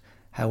that.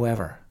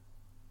 However,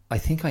 I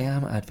think I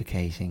am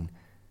advocating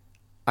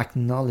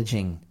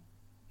acknowledging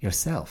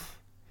yourself,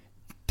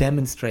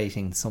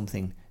 demonstrating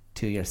something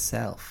to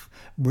yourself,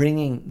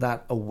 bringing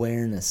that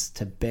awareness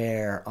to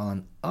bear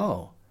on,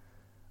 oh,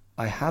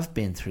 I have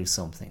been through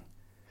something.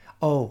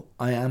 Oh,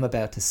 I am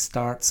about to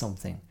start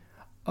something.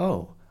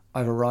 Oh,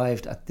 I've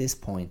arrived at this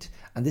point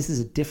and this is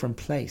a different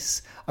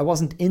place. I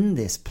wasn't in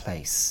this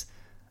place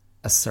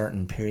a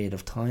certain period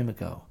of time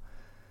ago.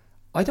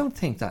 I don't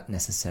think that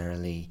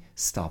necessarily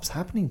stops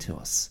happening to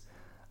us.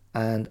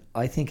 And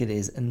I think it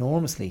is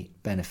enormously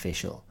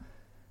beneficial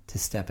to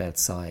step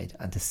outside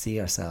and to see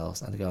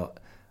ourselves and to go,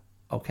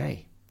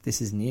 okay,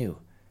 this is new.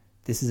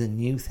 This is a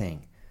new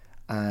thing.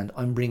 And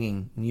I'm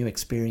bringing new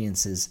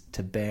experiences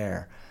to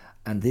bear.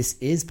 And this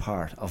is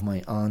part of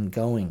my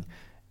ongoing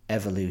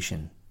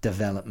evolution,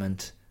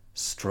 development,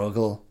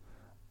 struggle,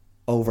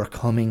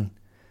 overcoming,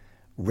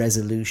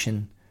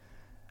 resolution.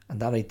 And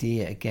that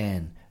idea,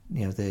 again,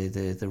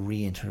 the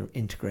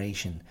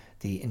reintegration,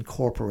 the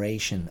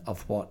incorporation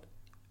of what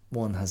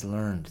one has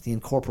learned, the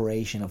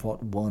incorporation of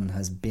what one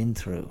has been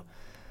through,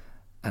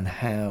 and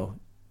how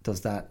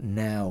does that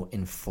now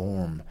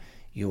inform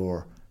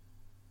your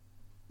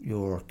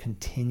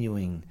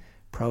continuing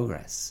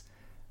progress?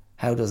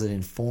 How does it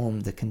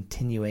inform the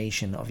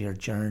continuation of your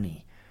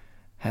journey?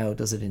 How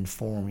does it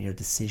inform your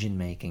decision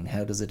making?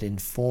 How does it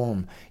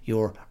inform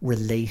your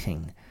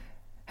relating?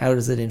 How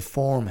does it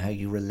inform how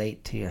you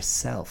relate to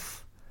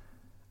yourself?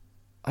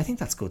 I think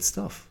that's good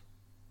stuff.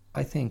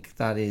 I think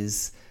that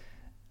is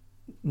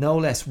no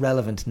less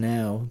relevant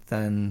now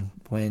than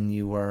when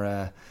you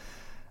were,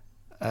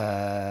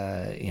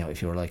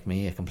 if you were like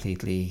me, a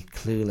completely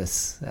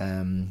clueless,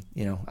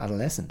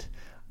 adolescent,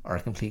 or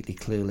a completely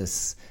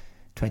clueless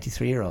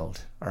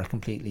 23-year-old, or a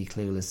completely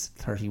clueless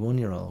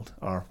 31-year-old,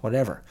 or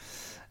whatever.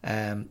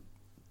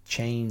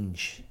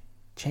 Change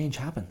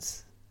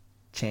happens.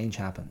 Change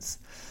happens.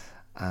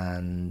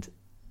 And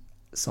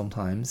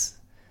sometimes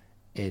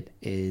it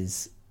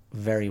is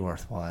very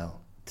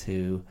worthwhile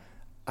to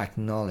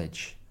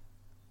acknowledge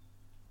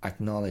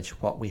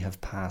what we have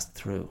passed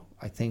through.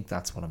 I think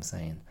that's what I'm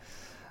saying.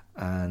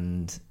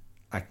 And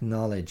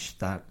acknowledge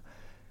that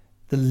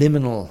the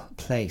liminal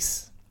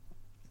place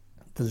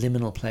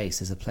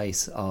is a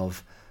place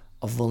of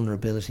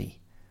vulnerability.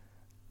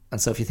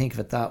 And so if you think of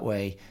it that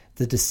way,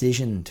 the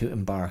decision to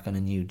embark on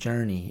a new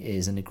journey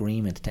is an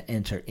agreement to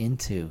enter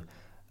into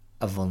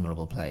a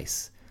vulnerable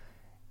place.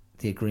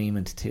 The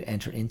agreement to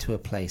enter into a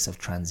place of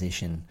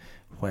transition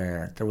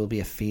where there will be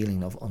a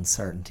feeling of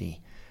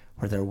uncertainty,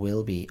 where there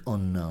will be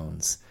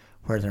unknowns,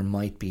 where there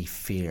might be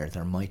fear,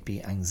 there might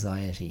be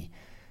anxiety,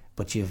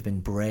 but you've been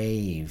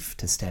brave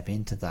to step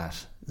into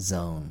that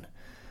zone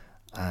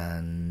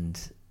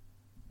and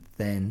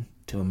then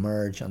to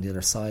emerge on the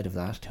other side of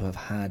that, to have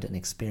had an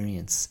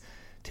experience,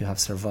 to have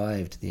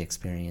survived the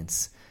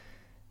experience.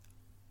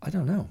 I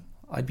don't know.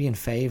 I'd be in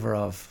favour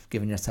of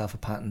giving yourself a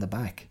pat on the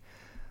back.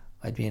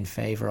 I'd be in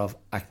favour of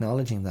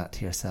acknowledging that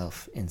to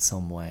yourself in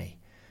some way.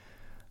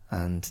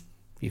 And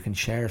you can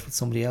share it with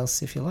somebody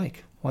else if you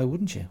like. Why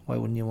wouldn't you? Why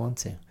wouldn't you want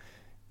to?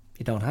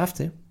 You don't have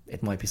to.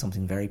 It might be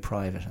something very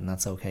private, and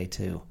that's okay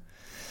too.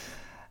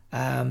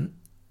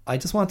 I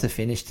just want to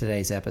finish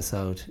today's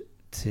episode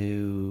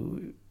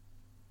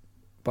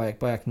by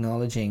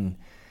acknowledging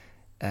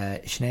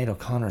Sinead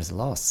O'Connor's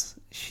loss.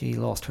 She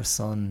lost her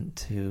son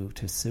to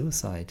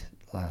suicide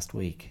last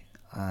week.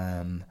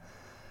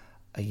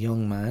 A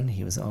young man,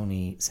 he was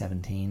only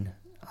 17.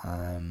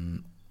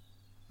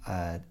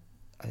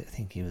 I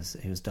think he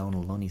was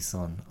Donald Lunny's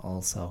son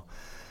also.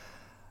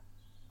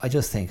 I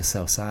just think it's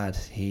so sad.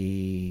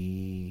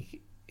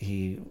 He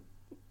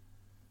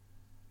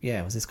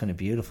was this kind of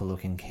beautiful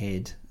looking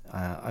kid.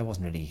 I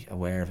wasn't really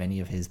aware of any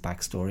of his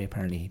backstory.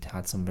 Apparently he'd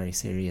had some very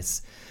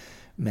serious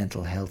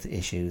mental health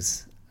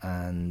issues,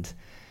 and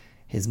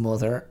his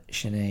mother,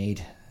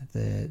 Sinead,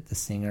 the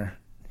singer,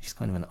 she's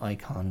kind of an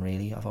icon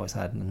really. I've always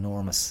had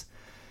enormous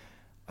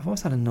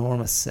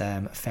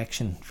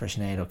affection for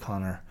Sinead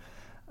O'Connor.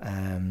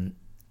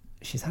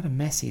 She's had a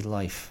messy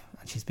life,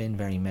 and she's been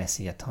very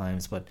messy at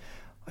times, but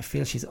I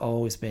feel she's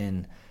always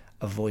been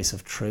a voice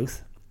of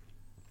truth,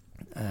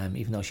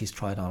 even though she's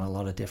tried on a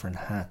lot of different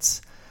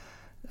hats.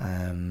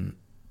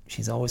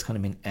 She's always kind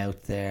of been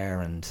out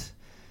there and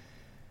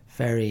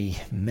very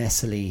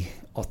messily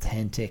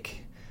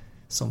authentic,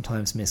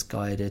 sometimes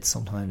misguided,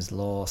 sometimes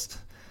lost,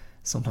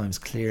 sometimes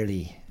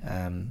clearly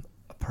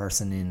a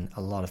person in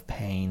a lot of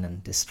pain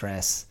and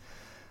distress.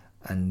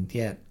 And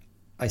yet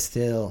I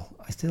still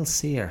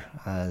see her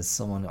as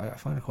someone, I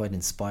find her quite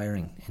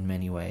inspiring in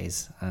many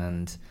ways.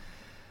 And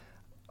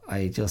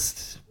I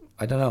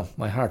don't know,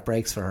 my heart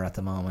breaks for her at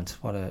the moment.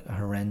 What a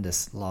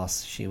horrendous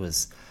loss. She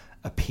was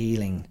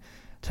appealing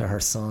to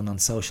her son on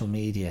social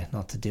media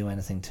not to do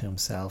anything to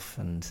himself,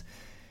 and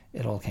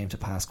it all came to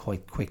pass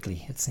quite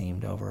quickly, it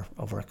seemed, over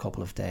a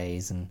couple of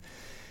days. And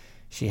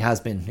she has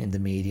been in the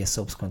media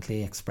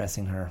subsequently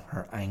expressing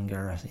her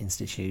anger at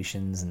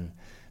institutions, and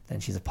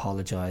then she's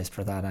apologised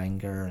for that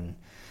anger, and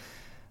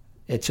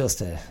it's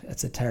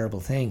a terrible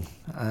thing.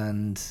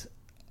 And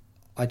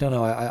I don't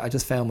know, I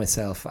just found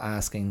myself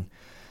asking,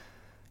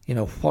 you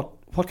know,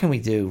 what can we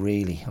do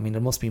really? I mean,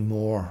 there must be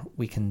more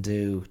we can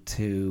do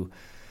to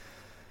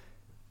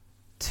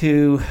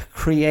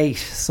create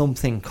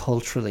something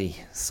culturally,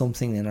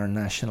 something in our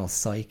national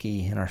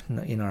psyche, in our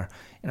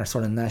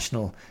sort of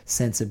national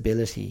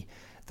sensibility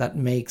that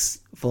makes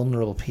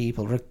vulnerable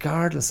people,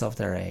 regardless of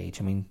their age.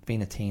 I mean,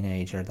 being a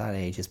teenager, that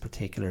age is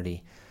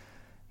particularly,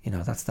 you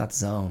know, that's that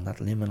zone, that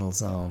liminal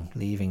zone,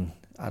 leaving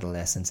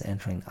adolescence,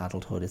 entering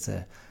adulthood.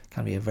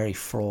 Can be a very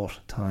fraught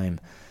time.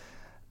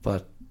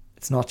 But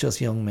it's not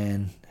just young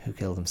men who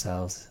kill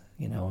themselves,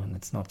 you know, and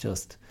it's not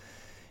just,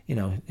 you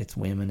know, it's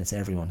women, it's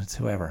everyone, it's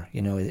whoever,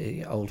 you know,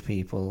 old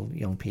people,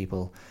 young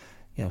people,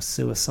 you know,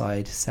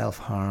 suicide,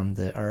 self-harm,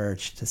 the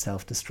urge to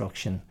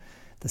self-destruction,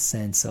 the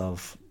sense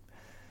of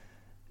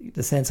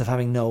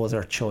having no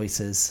other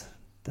choices,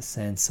 the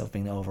sense of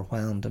being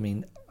overwhelmed. I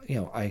mean, you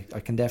know, I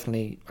can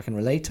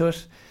relate to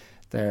it.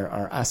 There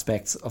are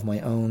aspects of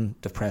my own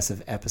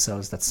depressive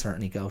episodes that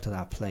certainly go to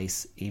that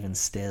place even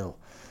still.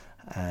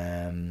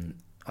 I'm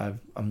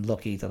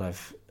lucky that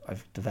I've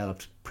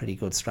developed pretty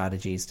good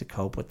strategies to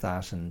cope with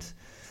that and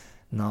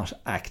not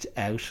act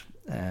out.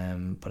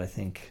 But I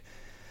think,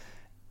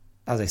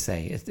 as I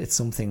say, it's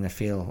something I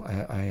feel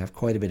I have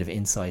quite a bit of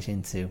insight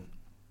into.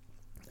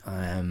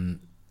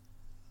 And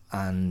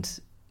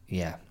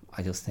yeah,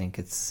 I just think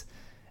it's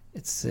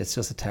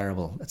just a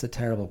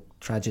terrible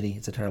tragedy.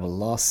 It's a terrible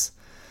loss.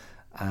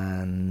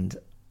 And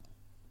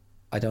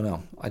I don't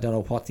know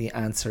what the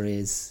answer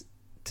is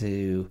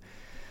to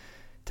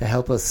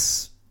help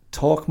us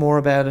talk more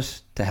about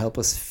it, to help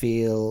us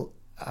feel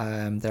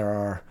there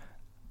are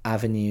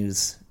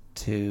avenues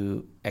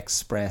to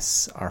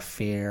express our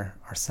fear,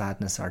 our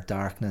sadness, our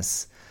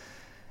darkness,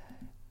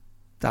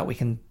 that we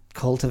can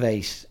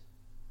cultivate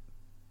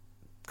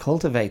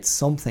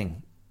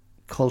something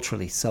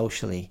culturally,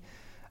 socially,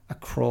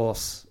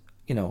 across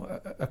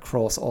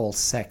all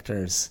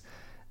sectors,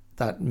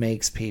 that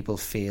makes people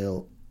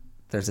feel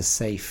there's a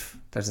safe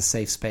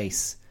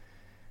space.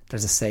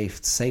 There's a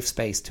safe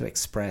space to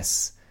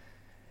express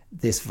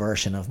this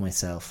version of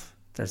myself.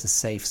 There's a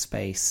safe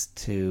space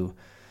to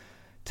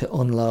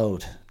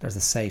unload. There's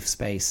a safe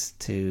space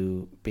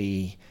to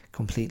be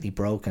completely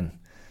broken.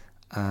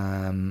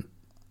 And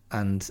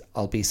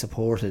I'll be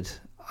supported.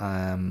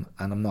 And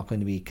I'm not going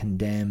to be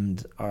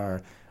condemned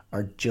or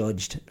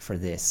judged for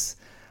this.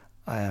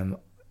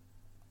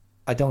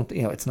 I don't,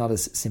 it's not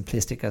as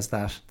simplistic as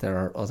that. There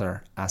are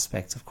other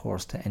aspects, of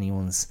course, to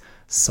anyone's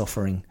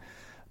suffering.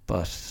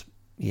 But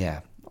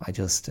yeah, I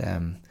just,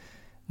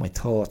 my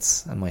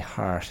thoughts and my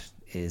heart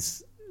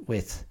is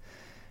with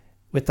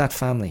that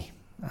family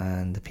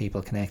and the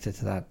people connected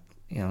to that,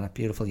 that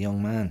beautiful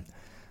young man,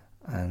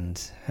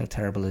 and how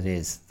terrible it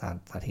is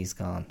that he's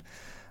gone.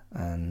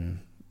 And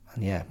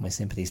yeah, my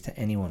sympathies to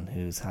anyone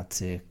who's had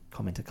to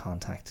come into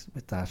contact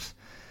with that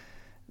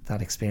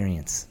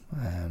experience.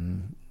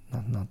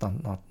 Not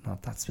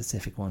that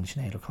specific one,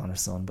 Sinead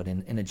O'Connor's son, but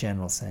in a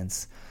general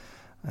sense,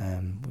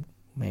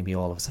 maybe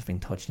all of us have been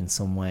touched in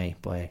some way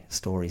by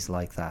stories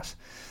like that.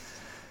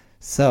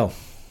 So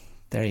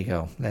there you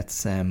go.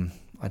 Let's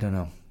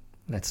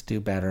let's do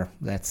better.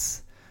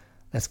 Let's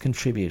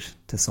contribute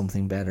to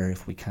something better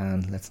if we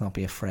can. Let's not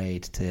be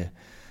afraid to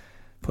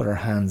put our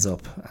hands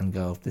up and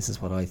go, this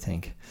is what I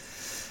think.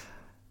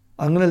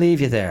 I'm going to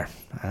leave you there.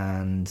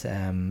 And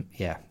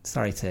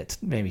sorry to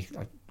maybe...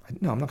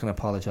 No, I'm not going to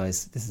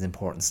apologise. This is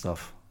important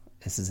stuff.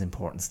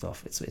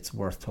 It's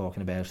worth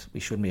talking about.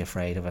 We shouldn't be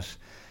afraid of it.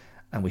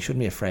 And we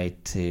shouldn't be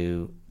afraid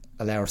to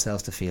allow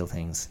ourselves to feel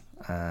things.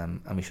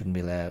 And we shouldn't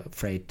be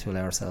afraid to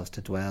allow ourselves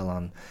to dwell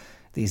on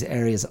these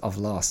areas of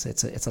loss.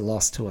 It's a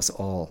loss to us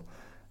all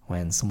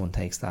when someone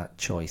takes that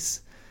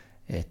choice.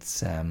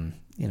 It's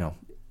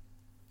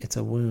it's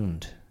a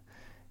wound.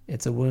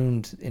 It's a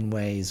wound in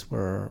ways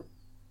we're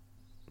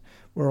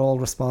all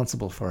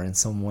responsible for in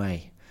some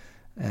way,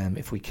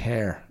 if we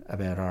care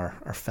about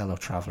our fellow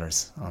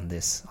travellers on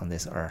this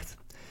earth.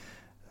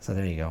 So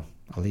there you go.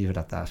 I'll leave it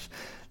at that.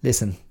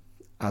 Listen,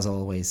 as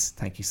always,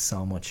 thank you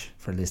so much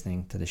for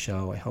listening to the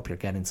show. I hope you're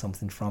getting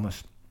something from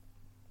it.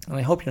 And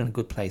I hope you're in a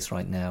good place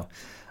right now.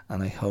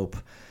 And I hope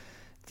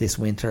this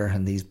winter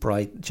and these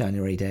bright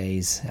January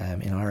days,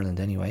 in Ireland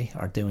anyway,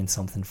 are doing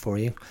something for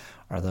you.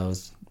 Or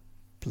those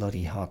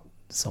bloody hot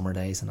summer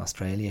days in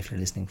Australia if you're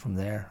listening from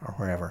there or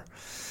wherever.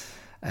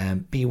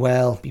 Be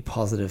well, be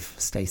positive,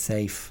 stay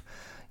safe.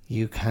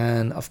 You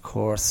can, of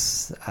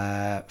course,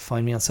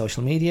 find me on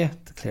social media.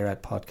 The Clear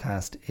Out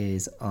Podcast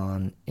is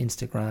on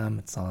Instagram,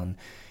 it's on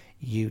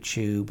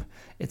YouTube,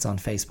 it's on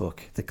Facebook.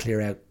 The Clear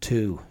Out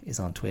 2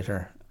 is on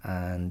Twitter,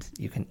 and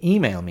you can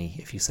email me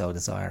if you so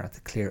desire at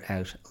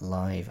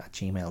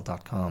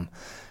theclearoutlive@gmail.com.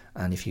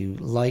 And if you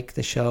like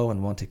the show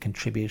and want to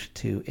contribute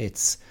to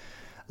its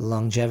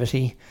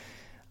longevity,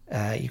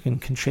 you can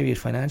contribute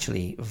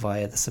financially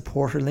via the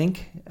supporter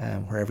link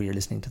wherever you're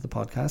listening to the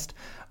podcast,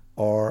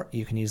 or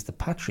you can use the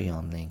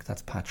Patreon link.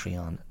 That's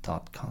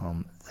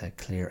patreon.com, the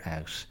Clear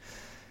Out.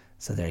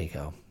 So there you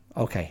go.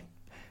 Okay,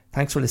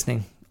 thanks for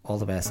listening. All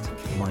the best.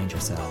 Mind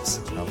yourselves.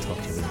 I'll talk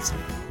to you real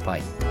soon.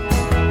 Bye.